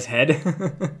that guy's head.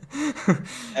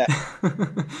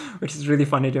 Which is really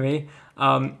funny to me.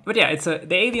 But yeah,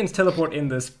 the aliens teleport in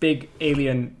this big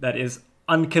alien that is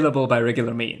unkillable by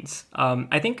regular means.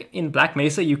 I think in Black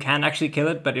Mesa you can actually kill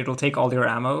it, but it'll take all your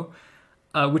ammo,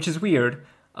 which is weird.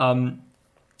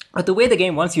 But the way the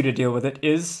game wants you to deal with it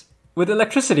is with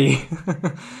electricity.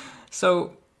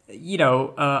 So,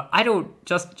 I don't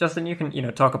Justin, you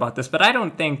can, talk about this, but I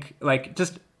don't think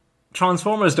just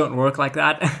Transformers don't work like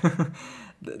that.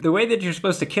 The way that you're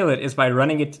supposed to kill it is by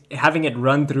having it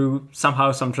run through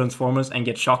somehow some Transformers and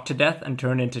get shocked to death and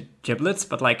turn into giblets.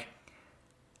 But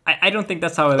I don't think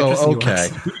that's how electricity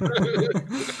works.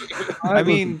 I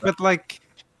mean, but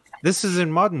this is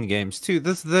in modern games too.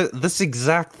 This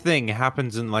exact thing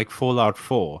happens in Fallout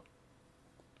 4.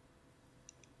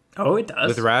 Oh, it does.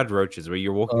 With rad roaches, where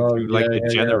you're walking through the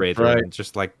generator and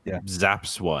just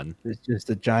zaps one. It's just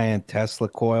a giant Tesla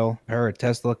coil, pair of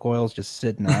Tesla coils just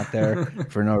sitting out there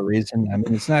for no reason. I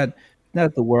mean, it's not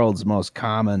the world's most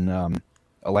common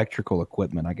electrical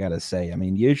equipment, I gotta say. I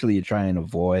mean, usually you try and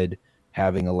avoid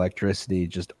having electricity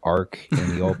just arc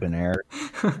in the open air.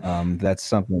 That's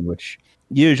something which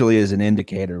usually is an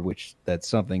indicator that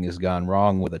something has gone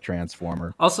wrong with a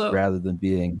transformer, also, rather than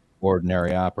being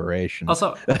ordinary operation.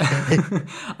 Also,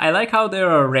 I like how there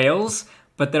are rails,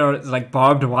 but there are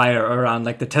barbed wire around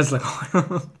the Tesla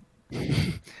coil.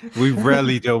 We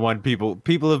really don't want people.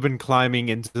 People have been climbing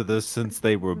into this since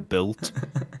they were built,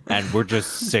 and we're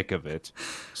just sick of it.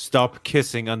 Stop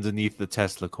kissing underneath the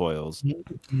Tesla coils.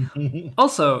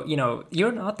 Also,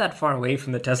 you're not that far away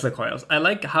from the Tesla coils. I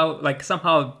like how, like,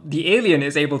 somehow the alien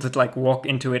is able to, like, walk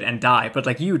into it and die, but,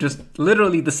 like, you just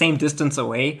literally the same distance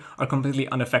away are completely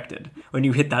unaffected when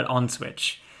you hit that on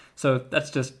switch. So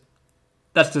that's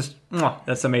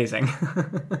amazing.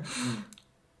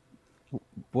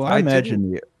 Well, I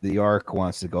imagine the Ark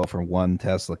wants to go from one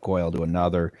Tesla coil to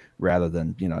another rather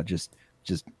than,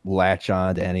 just latch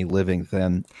on to any living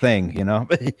thing,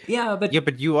 Yeah,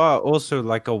 but you are also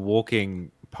like a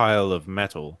walking pile of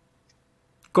metal.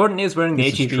 Gordon is wearing the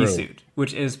This is HEV true. suit,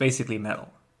 which is basically metal.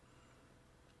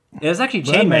 There's actually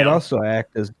But that might chainmail. also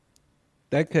act as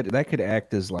that could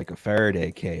act as like a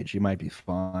Faraday cage. You might be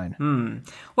fine.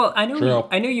 Well, I know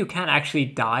True. you can't actually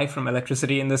die from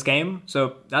electricity in this game,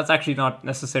 so that's actually not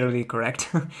necessarily correct.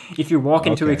 If you walk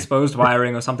into Okay. exposed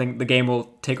wiring or something, the game will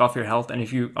take off your health, and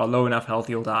if you are low enough health,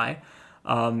 you'll die.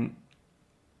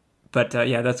 But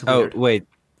yeah, that's weird. Oh, wait.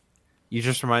 You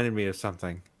just reminded me of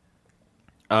something.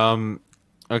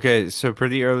 Okay, so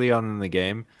pretty early on in the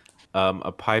game,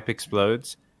 a pipe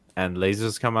explodes and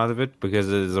lasers come out of it because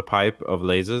it is a pipe of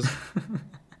lasers.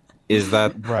 Is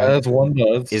that As one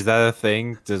does. is that a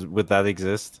thing? Would that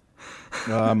exist?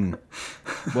 Well,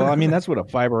 I mean that's what a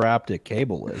fiber optic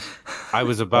cable is. I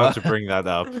was about to bring that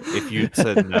up. If you'd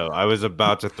said no, I was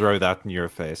about to throw that in your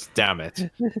face. Damn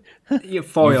it! You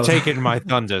foiled. You've taken my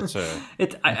thunder, sir.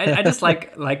 I just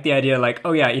like the idea, like,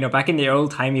 oh yeah, back in the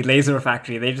old timey laser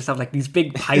factory, they just have like these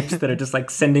big pipes that are just like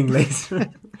sending laser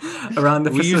around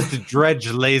the We used facility. to dredge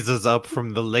lasers up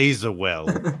from the laser well.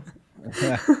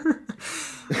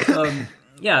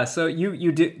 Yeah, so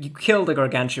you kill the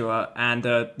Gargantua,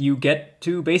 and you get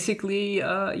to basically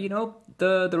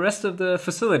the rest of the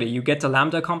facility. You get to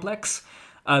Lambda Complex.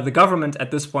 The government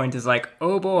at this point is like,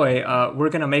 oh boy, we're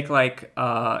gonna make like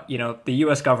the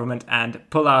U.S. government and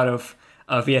pull out of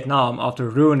Vietnam after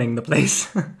ruining the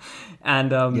place,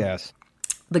 and Yes.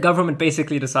 the government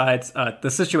basically decides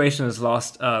the situation is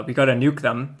lost. We gotta nuke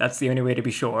them. That's the only way to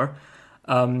be sure.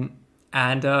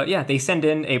 And they send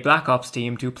in a Black Ops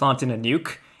team to plant in a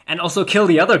nuke and also kill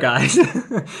the other guys.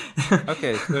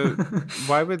 Okay, so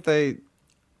why would they?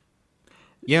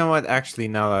 You know what? Actually,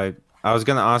 now I was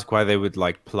gonna ask why they would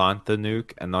like plant the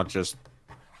nuke and not just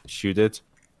shoot it,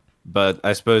 but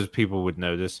I suppose people would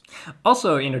notice.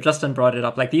 Also, Justin brought it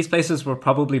up. Like, these places were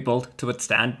probably built to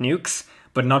withstand nukes,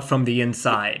 but not from the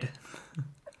inside.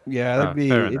 Yeah, that'd be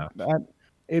fair enough.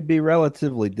 it'd be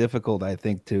relatively difficult, I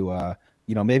think, to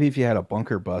maybe if you had a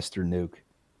bunker buster nuke,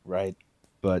 right?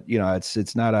 But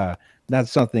it's not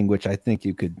something which I think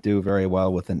you could do very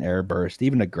well with an air burst.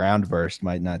 Even a ground burst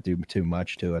might not do too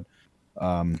much to it.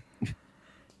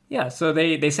 Yeah, so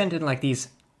they sent in like these,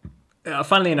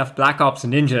 funnily enough, Black Ops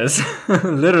ninjas,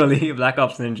 literally Black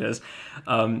Ops ninjas.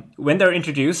 When they're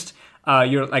introduced,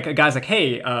 you're like, a guy's like,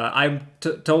 hey, I'm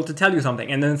told to tell you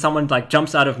something, and then someone like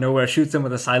jumps out of nowhere, shoots him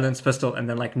with a silenced pistol, and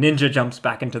then like ninja jumps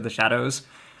back into the shadows.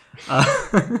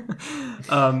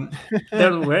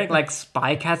 They're wearing like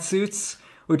spy cat suits,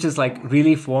 which is like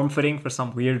really form-fitting for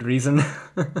some weird reason.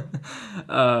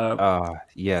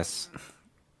 Yes,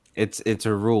 it's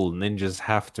a rule. Ninjas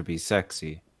have to be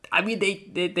sexy. I mean,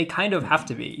 they kind of have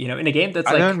to be, in a game that's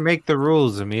I like don't make the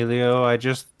rules, Emilio. I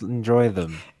just enjoy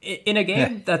them. in a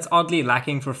game that's oddly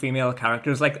lacking for female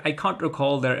characters. Like, I can't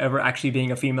recall there ever actually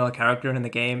being a female character in the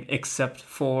game except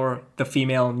for the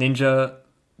female ninja.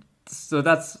 So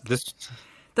that's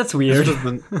weird.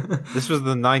 This was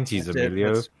the 90s, That's it. Emilio.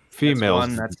 That's-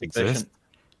 Females that's didn't sufficient. exist.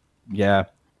 Yeah,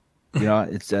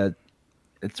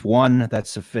 it's one that's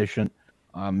sufficient.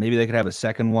 Maybe they could have a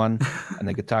second one, and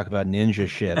they could talk about ninja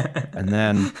shit, and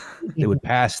then they would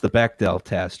pass the Bechdel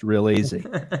test real easy.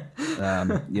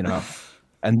 And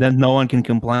then no one can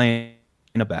complain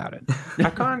about it. I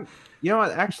can't. You know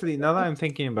what? Actually, now that I'm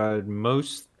thinking about it,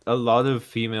 a lot of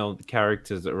female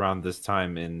characters around this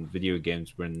time in video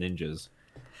games were ninjas.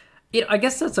 I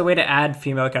guess that's a way to add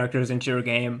female characters into your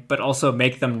game, but also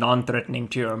make them non-threatening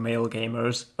to your male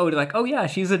gamers. Oh, they're like, oh yeah,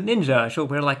 she's a ninja. She'll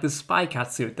wear like this spy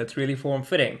cat suit that's really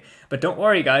form-fitting. But don't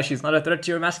worry, guys, she's not a threat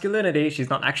to your masculinity. She's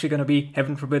not actually going to be,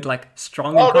 heaven forbid, like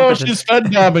strong and Oh no, competent. she's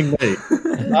fed-dabbing me.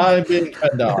 I'm being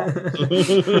fed-dabbed.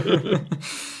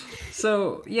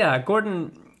 So yeah,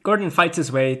 Gordon fights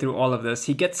his way through all of this.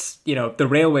 He gets, the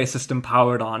railway system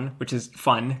powered on, which is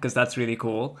fun because that's really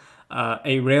cool.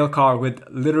 A rail car with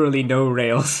literally no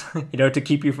rails, to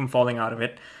keep you from falling out of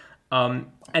it. And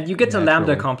you get to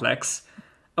Lambda Complex.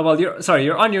 Well, you're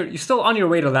still on your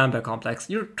way to Lambda Complex.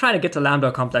 You're trying to get to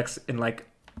Lambda Complex in like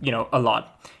a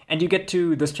lot. And you get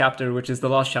to this chapter, which is the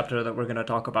last chapter that we're going to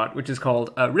talk about, which is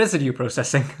called residue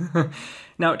processing.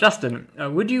 Now, Justin,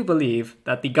 would you believe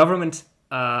that the government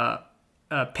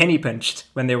penny pinched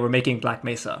when they were making Black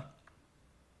Mesa?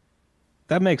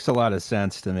 That makes a lot of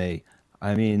sense to me.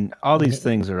 I mean, all these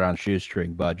things are on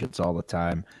shoestring budgets all the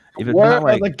time. If it's Where not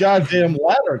are the goddamn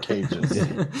ladder cages?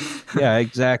 Yeah,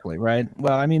 exactly, right?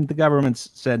 Well, I mean, the government's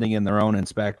sending in their own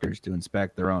inspectors to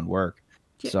inspect their own work.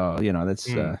 So, that's...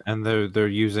 and they're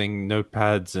using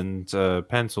notepads and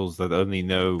pencils that only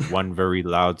know one very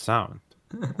loud sound.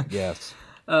 Yes.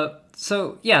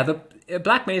 So, yeah, the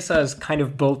Black Mesa is kind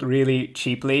of built really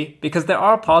cheaply because there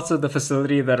are parts of the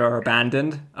facility that are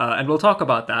abandoned, and we'll talk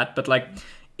about that. But, like,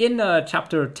 in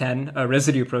Chapter 10,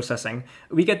 Residue Processing,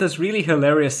 we get this really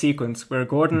hilarious sequence where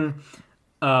Gordon,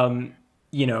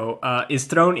 is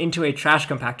thrown into a trash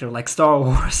compactor like Star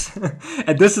Wars.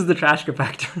 And this is the trash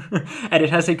compactor. And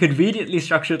it has a conveniently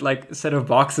structured, like, set of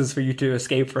boxes for you to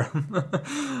escape from.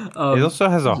 It also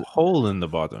has a hole in the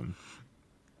bottom.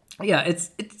 Yeah,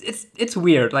 it's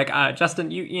weird. Like,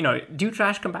 Justin, you do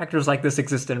trash compactors like this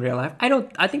exist in real life?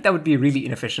 I think that would be really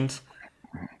inefficient.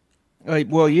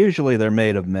 Well, usually they're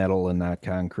made of metal and not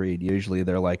concrete. Usually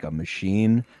they're like a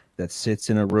machine that sits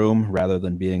in a room rather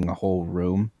than being a whole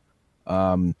room.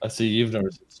 I see you've never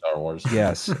seen Star Wars.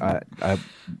 Yes,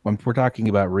 we're talking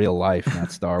about real life,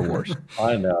 not Star Wars.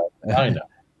 I know.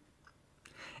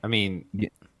 I mean,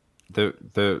 they're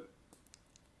the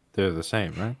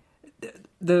same, right?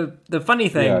 The funny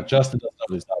thing, Yeah, Justin doesn't know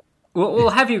what he's talking we'll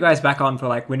have you guys back on for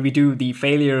like when we do the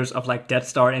failures of like Death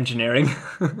Star engineering.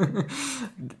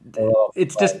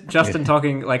 It's just Justin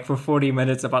talking like for 40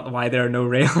 minutes about why there are no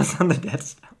rails on the Death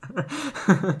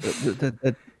Star.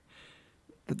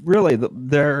 Really,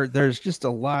 there's just a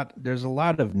lot. There's a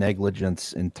lot of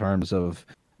negligence in terms of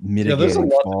mitigating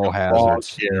fall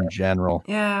hazards in general.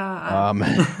 Yeah,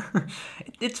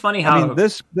 it's funny how I mean,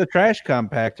 the trash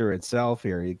compactor itself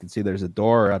here. You can see there's a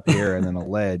door up here and then a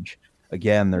ledge.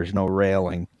 Again, there's no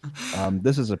railing.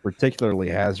 This is a particularly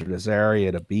hazardous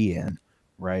area to be in,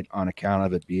 right? On account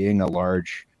of it being a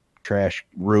large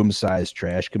room-sized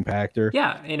trash compactor.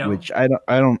 Yeah, which I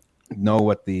don't know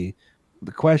what the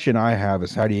question I have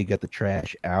is how do you get the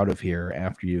trash out of here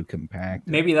after you compact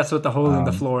it? Maybe that's what the hole in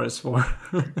the floor is for.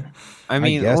 I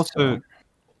mean, also, so.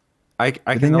 I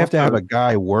then you have to have a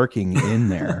guy working in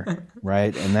there,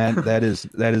 right? And that is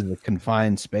a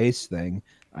confined space thing,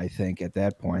 I think, at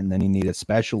that point. And then you need a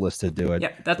specialist to do it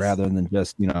rather than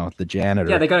just, the janitor.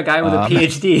 Yeah, they got a guy with a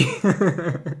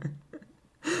PhD.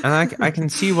 And I can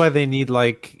see why they need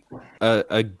like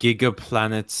a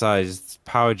gigaplanet-sized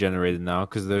power generator now,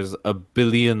 because there's a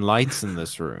billion lights in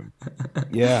this room.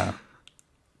 Yeah.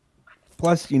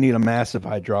 Plus, you need a massive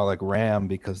hydraulic ram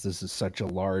because this is such a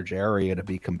large area to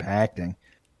be compacting,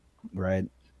 right?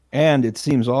 And it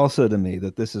seems also to me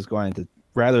that this is going to,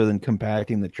 rather than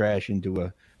compacting the trash into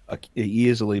a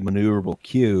easily maneuverable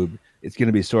cube, it's going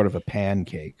to be sort of a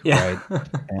pancake, right?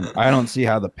 And I don't see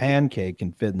how the pancake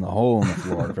can fit in the hole in the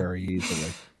floor very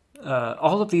easily.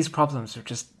 All of these problems are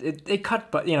just they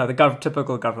cut, but the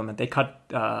typical government, they cut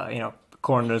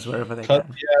corners wherever they can.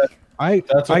 Yeah, I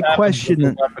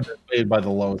question made by the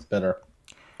lowest bidder.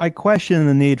 I question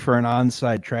the need for an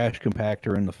on-site trash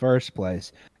compactor in the first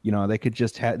place. They could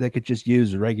just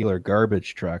use regular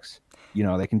garbage trucks.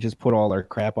 They can just put all their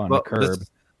crap on the curb.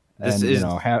 This and is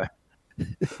have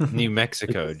New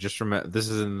Mexico. Just remember, this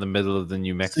is in the middle of the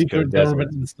New Mexico secret desert.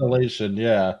 government installation.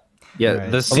 Yeah. Yeah,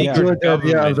 right. the secret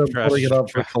government they're trash putting it up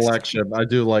for trucks. collection. I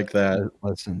do like that.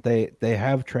 Listen, they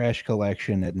have trash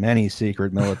collection at many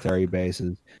secret military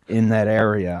bases in that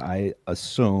area, I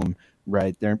assume,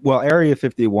 right there. Well, Area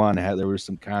 51 there was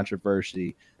some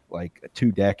controversy like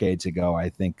 2 decades ago, I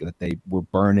think, that they were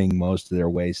burning most of their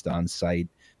waste on site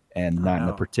and not in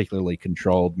a particularly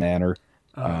controlled manner.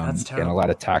 That's terrible. And a lot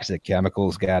of toxic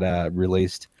chemicals got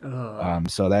released.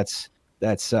 So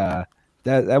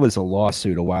that was a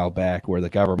lawsuit a while back where the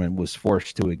government was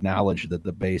forced to acknowledge that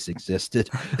the base existed.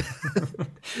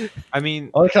 I mean,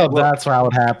 I like how that's how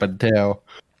it happened too.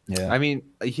 Yeah. I mean,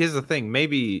 here's the thing.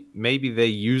 Maybe they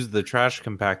used the trash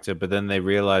compactor, but then they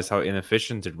realized how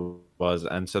inefficient it was,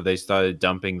 and so they started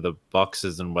dumping the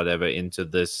boxes and whatever into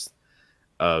this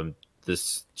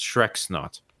Shrek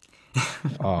snot.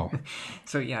 Oh.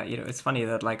 So yeah, it's funny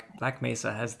that like Black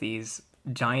Mesa has these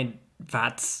giant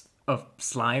vats of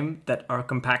slime that are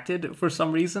compacted for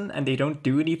some reason, and they don't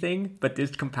do anything but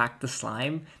just compact the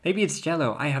slime. Maybe it's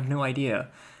Jello. I have no idea.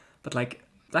 But like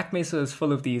Black Mesa is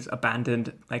full of these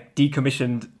abandoned, like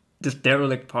decommissioned, just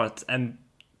derelict parts, and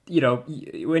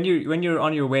when you're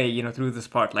on your way, through this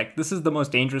part, like this is the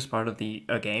most dangerous part of the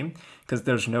game because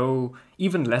there's no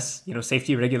even less,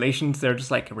 safety regulations. They're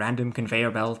just like random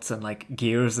conveyor belts and like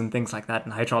gears and things like that,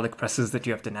 and hydraulic presses that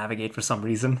you have to navigate for some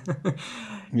reason.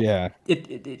 Yeah.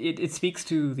 It speaks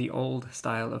to the old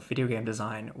style of video game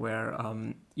design where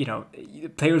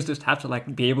players just have to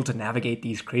like be able to navigate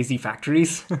these crazy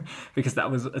factories because that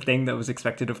was a thing that was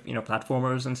expected of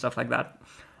platformers and stuff like that.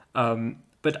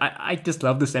 But I just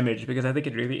love this image because I think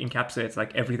it really encapsulates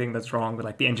like everything that's wrong with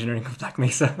like the engineering of Black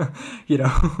Mesa.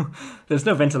 There's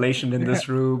no ventilation in this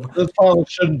room. This probably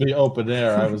shouldn't be open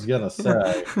air, I was gonna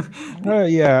say.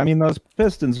 Yeah, I mean those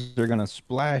pistons are gonna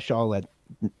splash all that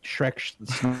Shrek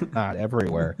snot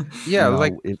everywhere. Yeah,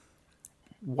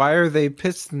 why are they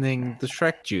pistoning the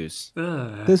Shrek juice?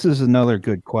 This is another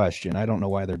good question. I don't know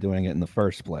why they're doing it in the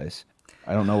first place.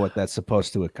 I don't know what that's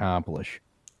supposed to accomplish.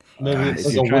 Maybe it's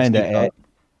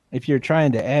if you're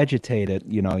trying to agitate it,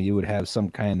 you would have some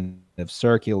kind of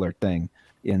circular thing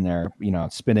in there,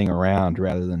 spinning around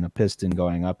rather than a piston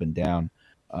going up and down.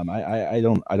 I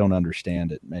don't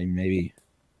understand it. Maybe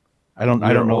I don't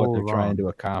know what they're trying to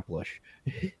accomplish.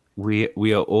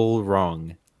 We are all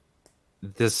wrong.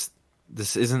 This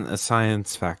isn't a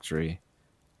science factory.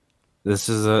 This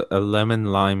is a lemon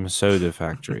lime soda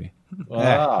factory.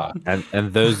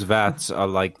 And those vats are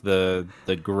like the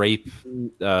grape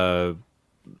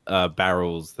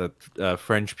barrels that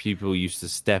French people used to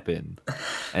step in,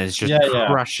 and it's just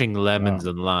crushing lemons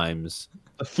and limes.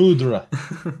 The foudre.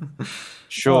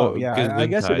 Sure. I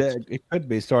guess it could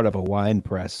be sort of a wine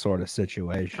press sort of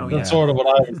situation. That's sort of what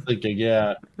I was thinking.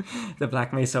 Yeah, the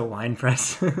Black Mesa wine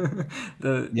press.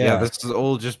 This has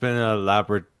all just been an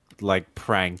elaborate like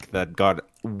prank that got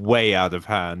way out of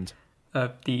hand.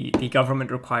 The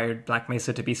government required Black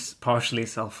Mesa to be partially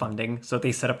self-funding, so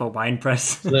they set up a wine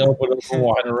press. They opened up a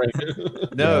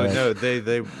winery. No,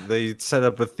 they set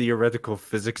up a theoretical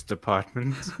physics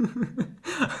department.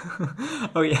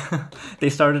 Oh yeah, they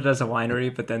started as a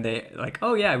winery, but then they like,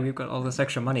 oh yeah, we've got all this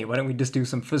extra money. Why don't we just do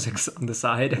some physics on the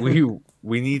side?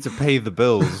 We need to pay the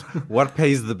bills. What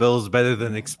pays the bills better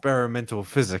than experimental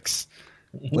physics?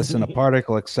 Listen, a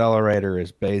particle accelerator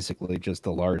is basically just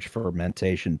a large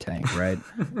fermentation tank, right?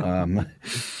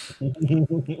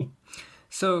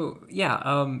 So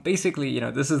yeah, basically,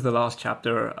 this is the last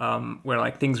chapter where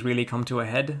like things really come to a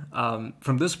head.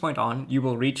 From this point on, you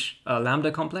will reach a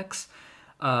Lambda complex.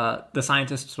 The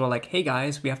scientists were like, "Hey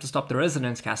guys, we have to stop the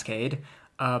resonance cascade."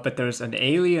 But there's an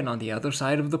alien on the other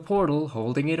side of the portal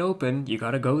holding it open. You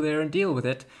got to go there and deal with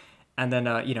it. And then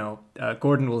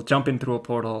Gordon will jump in through a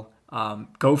portal.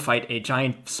 Go fight a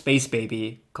giant space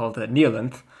baby called the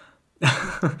Neolinth,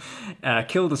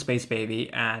 kill the space baby,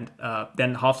 and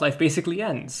then Half-Life basically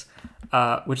ends,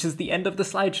 which is the end of the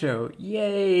slideshow.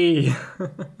 Yay!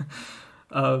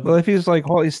 Well, if he's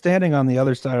standing on the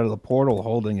other side of the portal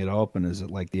holding it open, is it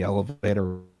like the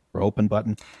elevator open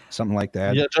button, something like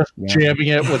that? Yeah, just jamming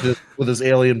it with his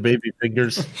alien baby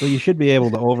fingers. So you should be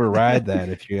able to override that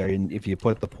if you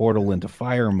put the portal into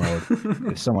fire mode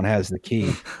if someone has the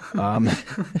key.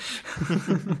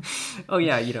 Oh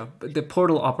yeah, the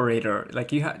portal operator,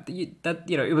 like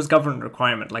it was government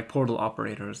requirement, like portal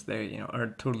operators, they are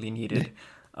totally needed.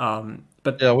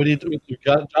 But yeah, we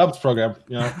got jobs program.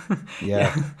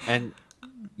 Yeah. And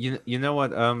you know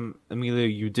what, Emilio,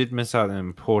 you did miss out an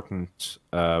important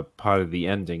part of the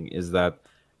ending, is that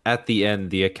at the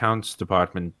end, the accounts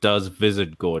department does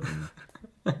visit Gordon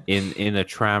in a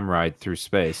tram ride through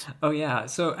space. Oh yeah,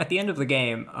 so at the end of the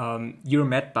game, you're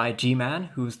met by G-Man,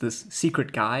 who's this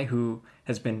secret guy who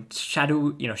has been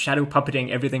shadow puppeting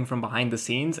everything from behind the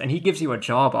scenes, and he gives you a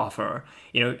job offer.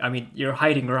 You're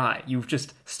hiding right. You've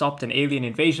just stopped an alien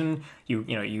invasion.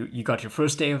 You got your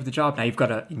first day of the job. Now you've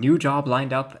got a new job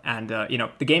lined up, and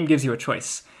the game gives you a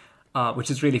choice,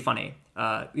 which is really funny.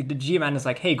 The G-Man is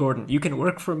like, "Hey Gordon, you can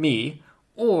work for me,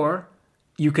 or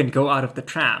you can go out of the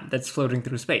tram that's floating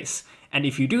through space. And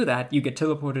if you do that, you get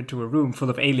teleported to a room full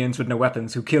of aliens with no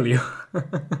weapons who kill you."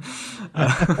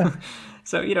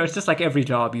 So, it's just like every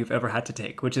job you've ever had to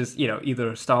take, which is,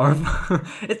 either starve.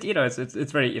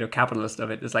 It's very, capitalist of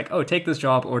it. It's like, oh, take this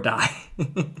job or die.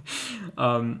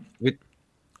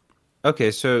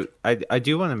 Okay, so I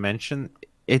do want to mention,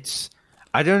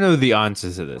 I don't know the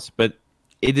answer to this, but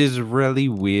it is really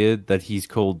weird that he's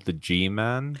called the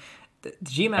G-Man. The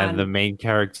G-Man. And the main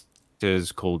character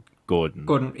is called Gordon.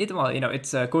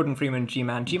 It's Gordon Freeman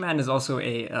G-Man. G-Man is also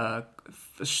a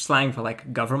slang for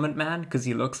like government man, because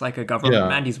he looks like a government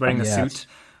man. He's wearing a suit,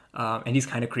 and he's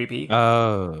kind of creepy.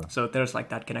 Oh, so there's like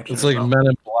that connection. It's like well. Men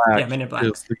in Black. Yeah, Men in Black.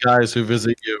 It's the guys who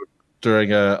visit you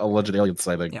during a alleged alien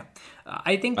sighting. Yeah.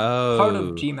 I think part of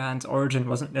Oh. G-Man's origin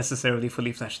wasn't necessarily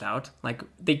fully fleshed out. Like,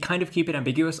 they kind of keep it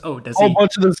ambiguous. Oh, does A whole he...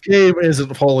 bunch of this game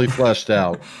isn't fully fleshed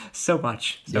out. So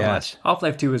much. So Yes. much.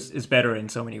 Half-Life 2 is better in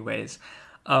so many ways.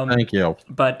 Thank you.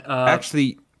 But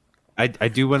Actually, I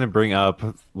do want to bring up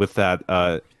with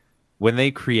that when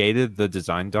they created the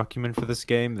design document for this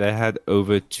game, they had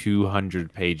over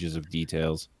 200 pages of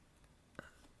details.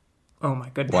 oh my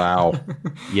goodness. Wow.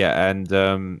 Yeah, and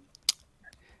the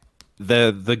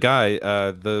guy,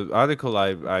 the article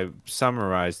I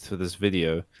summarized for this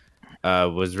video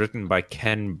was written by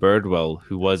Ken Birdwell,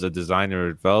 who was a designer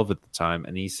at Valve at the time,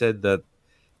 and he said that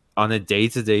on a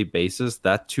day-to-day basis,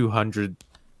 that 200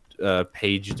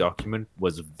 page document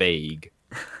was vague.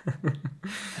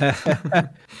 Oh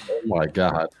my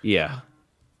god. Yeah.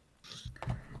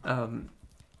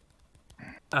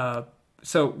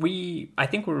 So I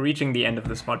think we're reaching the end of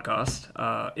this podcast.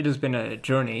 It has been a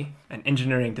journey, an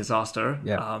engineering disaster.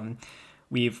 Yeah.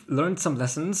 We've learned some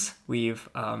lessons. We've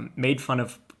made fun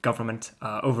of government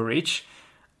overreach.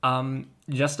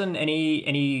 Justin,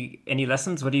 any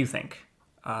lessons? What do you think?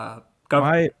 Yep.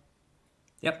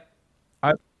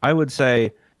 I would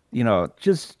say,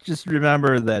 just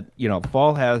remember that,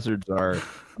 fall hazards are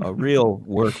a real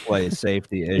workplace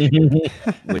safety issue,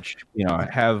 which,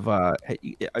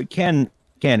 can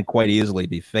quite easily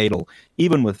be fatal,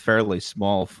 even with fairly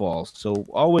small falls. So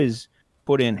always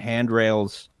put in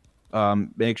handrails.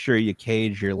 Make sure you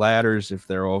cage your ladders if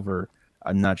they're over.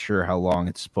 I'm not sure how long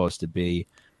it's supposed to be.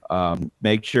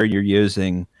 Make sure you're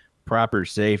using proper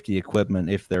safety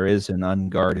equipment if there is an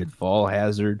unguarded fall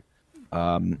hazard.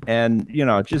 And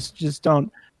just don't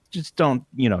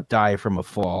die from a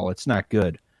fall. It's not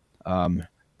good.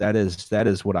 That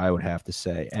is what I would have to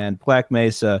say. And Black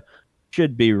Mesa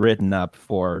should be written up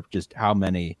for just how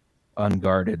many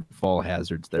unguarded fall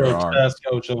hazards there are. Grotesque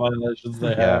OSHA violations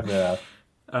they have. Yeah.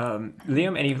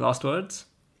 Liam, any last words?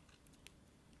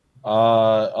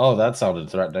 Oh, that sounded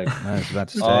threatening. I was about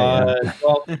to say.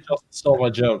 Well, you just stole my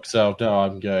joke, so no,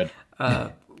 I'm good.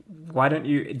 Why don't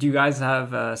you? Do you guys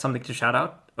have something to shout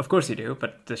out? Of course you do,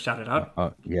 but just shout it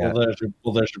out. Yeah.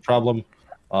 Well, there's your problem.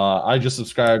 I just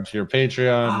subscribed to your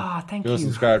Patreon. Ah, thank Go you.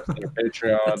 subscribe to your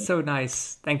Patreon. That's so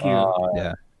nice. Thank you.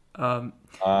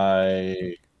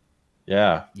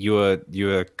 Yeah. You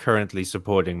are currently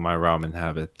supporting my ramen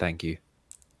habit. Thank you.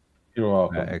 You're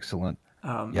welcome. Excellent.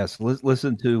 Yes,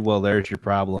 listen to Well, There's Your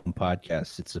Problem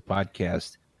podcast. It's a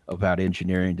podcast about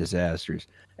engineering disasters.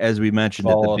 As we mentioned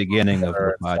at the beginning of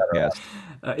the podcast.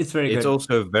 It's very good. It's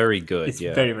also very good. It's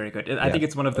very, very good. I think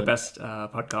it's one of the best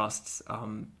podcasts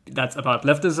that's about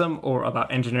leftism or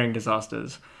about engineering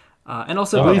disasters. And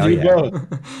also we about...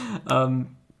 do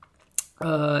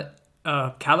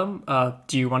both. Callum,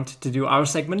 do you want to do our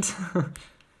segment?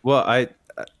 Well,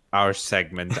 our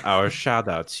segment, our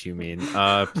shout-outs, you mean.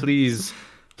 Please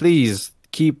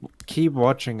keep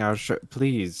watching our show.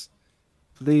 Please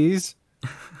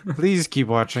keep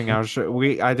watching our show.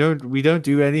 We don't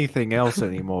do anything else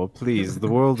anymore. Please,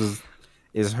 the world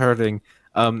is hurting.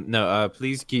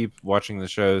 Please keep watching the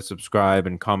show. Subscribe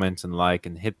and comment and like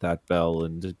and hit that bell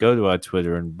and go to our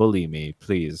Twitter and bully me,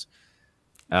 please.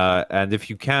 And if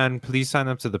you can, please sign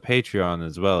up to the Patreon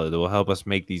as well. It will help us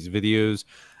make these videos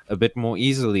a bit more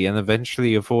easily and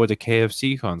eventually afford a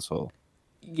KFC console.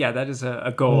 Yeah, that is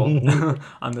a goal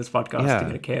on this podcast, to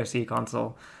get a KFC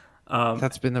console.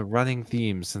 That's been a running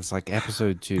theme since like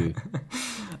episode 2.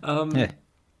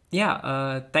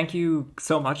 Thank you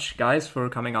so much, guys, for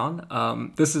coming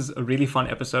on. This is a really fun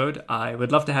episode. I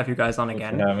would love to have you guys on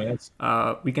again.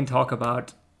 We can talk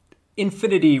about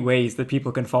infinity ways that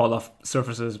people can fall off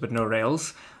surfaces with no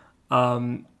rails.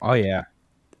 Yeah,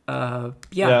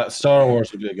 Star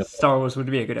Wars would be a good. Star Wars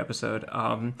would be a good episode.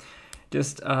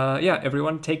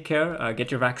 Everyone take care.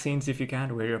 Get your vaccines if you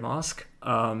can. Wear your mask.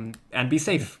 And be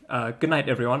safe. Good night,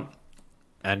 everyone.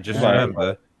 And just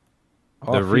remember,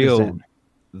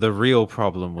 the real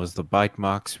problem was the bite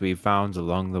marks we found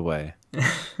along the way.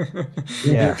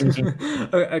 Yeah.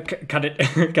 Cut it.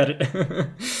 Cut it.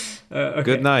 Okay.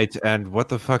 Good night. And what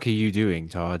the fuck are you doing,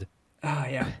 Todd?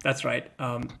 Yeah, that's right.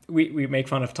 We make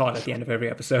fun of Todd at the end of every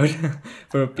episode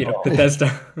for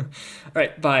Bethesda. All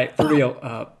right, bye. For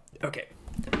real. Okay.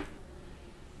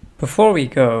 Before we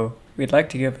go, we'd like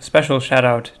to give a special shout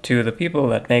out to the people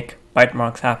that make bite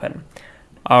marks happen,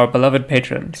 our beloved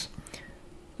patrons.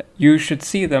 You should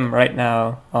see them right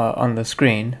now on the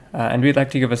screen, and we'd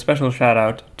like to give a special shout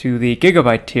out to the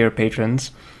Gigabyte tier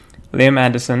patrons, Liam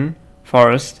Anderson,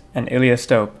 Forrest, and Ilya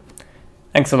Stope.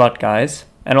 Thanks a lot, guys.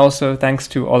 And also thanks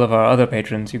to all of our other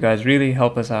patrons. You guys really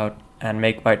help us out and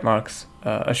make Bite Marks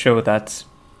a show that's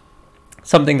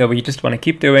something that we just want to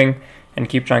keep doing and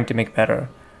keep trying to make better.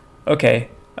 Okay,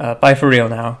 bye for real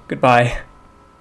now. Goodbye.